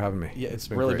 Thank you for having me. Yeah, it's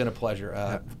been really great. been a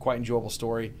pleasure. Quite enjoyable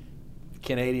story.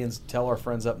 Canadians, tell our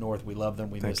friends up north we love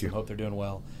them. We miss them. Hope they're doing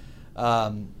well.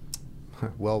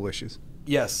 Well wishes.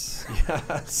 Yes.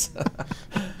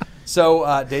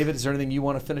 So, David, is there anything you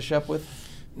want to finish up with?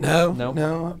 No.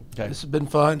 Okay. This has been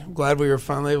fun. I'm glad we were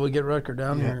finally able to get Rutger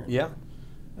down here. Yeah.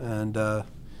 And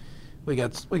we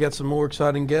got some more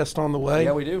exciting guests on the way.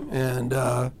 Yeah, we do.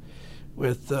 And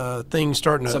with things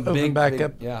starting to open big, back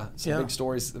up. Yeah, big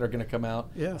stories that are going to come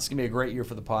out. Yeah. It's going to be a great year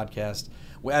for the podcast.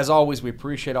 As always, we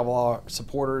appreciate all our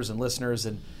supporters and listeners,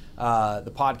 and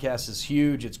the podcast is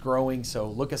huge. It's growing, so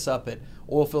look us up at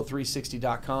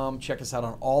oilfield360.com. Check us out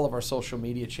on all of our social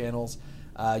media channels.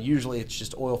 Usually it's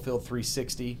just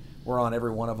Oilfield360. We're on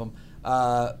every one of them.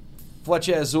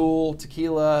 Flecha Azul,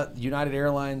 Tequila, United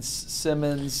Airlines,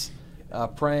 Simmons,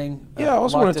 Prang. Yeah, I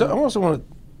also want to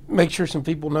make sure some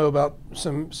people know about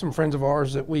some friends of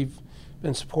ours that we've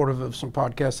been supportive of some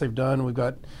podcasts they've done. We've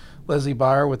got Leslie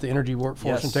Byer with the Energy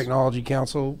Workforce Yes. and Technology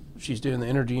Council. She's doing the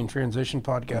Energy and Transition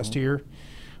podcast here.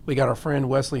 We got our friend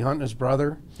Wesley Hunt and his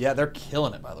brother. Yeah, they're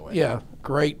killing it, by the way. Yeah,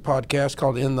 great podcast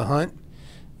called In the Hunt,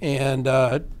 and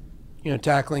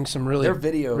tackling some Their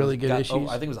video really good got, issues.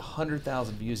 I think it was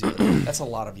 100,000 views. That's a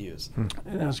lot of views. And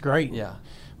that was great. Yeah.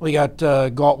 We got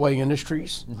Galtway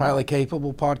Industries, Mm-hmm. highly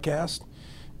capable podcast.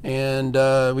 And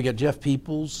we got Jeff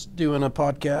Peoples doing a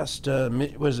podcast.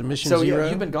 Was it Mission So Zero? yeah,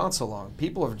 you've been gone so long.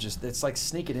 People are just, it's like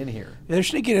sneaking in here. They're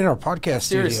sneaking in our podcast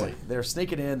Seriously. studio. They're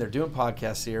sneaking in. They're doing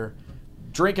podcasts here.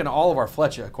 Drinking all of our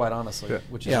Fletcher, quite honestly,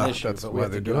 which is Yeah, an issue. that's but why we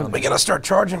have they're to get doing on it. We that. got to start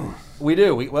charging. We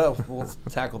do. We'll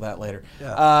tackle that later.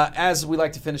 Yeah. As we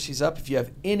like to finish these up, if you have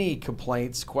any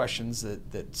complaints, questions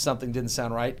that something didn't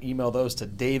sound right, email those to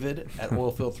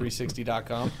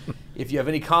david@oilfield360.com. If you have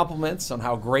any compliments on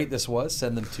how great this was,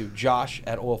 send them to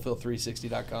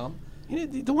josh@oilfield360.com.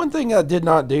 The one thing I did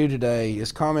not do today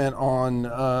is comment on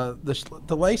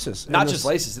the laces. Not And just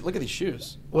laces. Look at these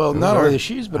shoes. Well, not only the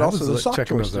shoes, but I also was the sock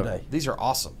checking choice those out. today. These are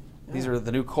awesome. These are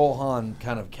the new Cole Haan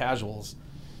kind of casuals.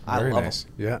 I Very love nice.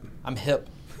 them. Yeah. I'm hip.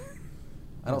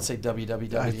 I don't say www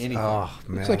to anything. Oh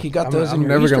man. Looks like you got I'm, those in I'm your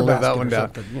never Easter gonna live that basket one or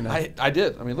down. something, you know. I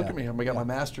did. I mean, look at me. I got my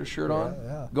Masters shirt on.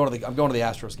 yeah. I'm going to the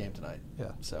Astros game tonight.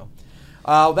 Yeah. So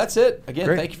that's it. Again,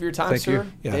 Great. thank you for your time, Thank sir. you.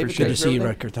 Yeah, David, appreciate thank to see you, for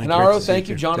everything. Rutger. Thank And you. Aro, Great to see thank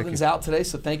you. you. Jonathan's Thank you. out today,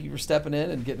 so thank you for stepping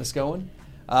in and getting us going.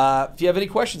 If you have any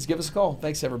questions, give us a call.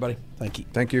 Thanks, everybody. Thank you.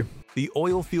 Thank you. The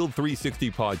Oilfield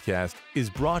 360 podcast is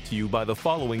brought to you by the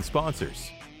following sponsors.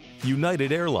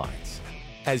 United Airlines.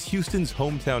 As Houston's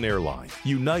hometown airline,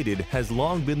 United has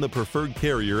long been the preferred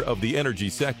carrier of the energy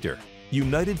sector.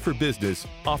 United for Business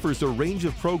offers a range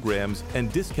of programs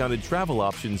and discounted travel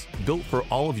options built for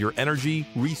all of your energy,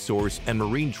 resource, and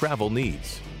marine travel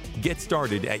needs. Get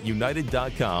started at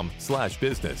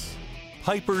united.com/business.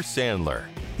 Piper Sandler.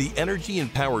 The energy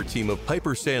and power team of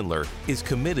Piper Sandler is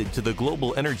committed to the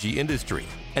global energy industry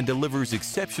and delivers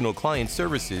exceptional client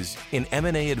services in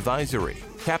M&A advisory,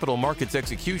 capital markets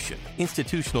execution,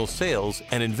 institutional sales,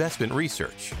 and investment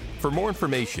research. For more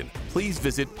information, please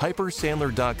visit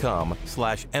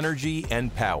pipersandler.com/energy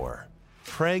and power.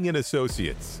 Prang &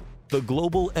 Associates, the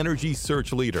global energy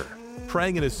search leader.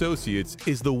 Prang & Associates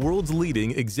is the world's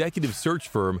leading executive search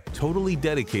firm totally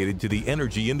dedicated to the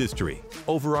energy industry.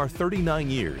 Over our 39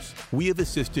 years, we have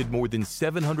assisted more than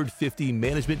 750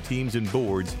 management teams and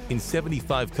boards in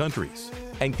 75 countries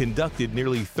and conducted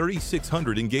nearly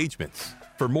 3,600 engagements.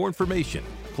 For more information,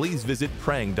 please visit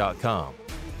prang.com.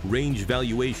 Range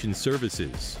Valuation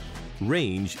Services.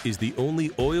 Range is the only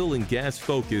oil and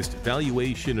gas-focused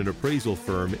valuation and appraisal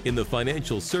firm in the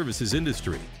financial services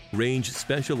industry. Range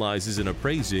specializes in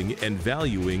appraising and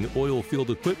valuing oil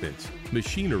field equipment,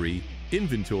 machinery,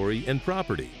 inventory, and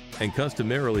property, and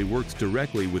customarily works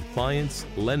directly with clients,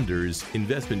 lenders,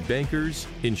 investment bankers,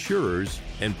 insurers,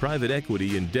 and private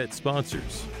equity and debt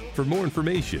sponsors. For more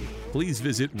information, please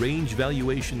visit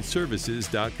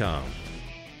rangevaluationservices.com.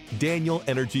 Daniel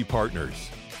Energy Partners.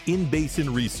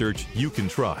 In-basin research you can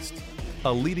trust.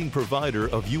 A leading provider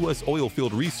of U.S.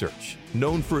 oilfield research,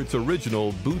 known for its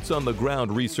original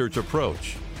boots-on-the-ground research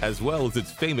approach, as well as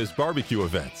its famous barbecue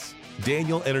events.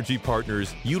 Daniel Energy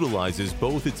Partners utilizes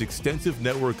both its extensive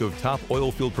network of top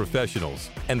oilfield professionals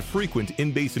and frequent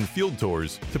in-basin field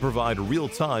tours to provide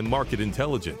real-time market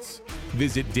intelligence.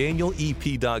 Visit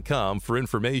danielep.com for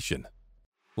information.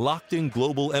 Lockton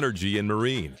Global Energy and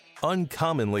Marine,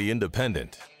 uncommonly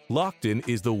independent. Lockton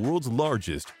is the world's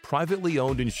largest privately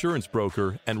owned insurance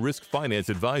broker and risk finance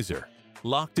advisor.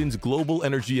 Lockton's global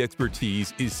energy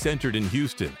expertise is centered in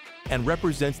Houston and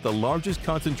represents the largest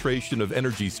concentration of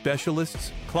energy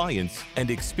specialists, clients, and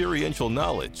experiential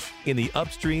knowledge in the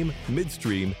upstream,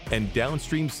 midstream, and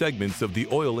downstream segments of the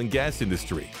oil and gas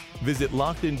industry. Visit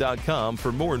Lockton.com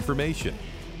for more information.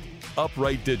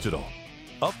 Upright Digital.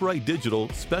 Upright Digital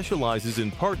specializes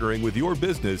in partnering with your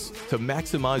business to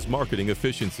maximize marketing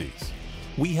efficiencies.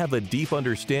 We have a deep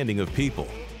understanding of people,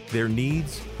 their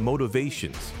needs,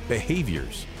 motivations,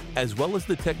 behaviors, as well as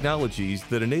the technologies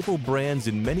that enable brands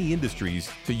in many industries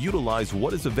to utilize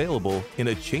what is available in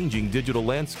a changing digital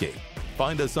landscape.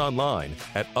 Find us online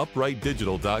at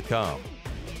uprightdigital.com.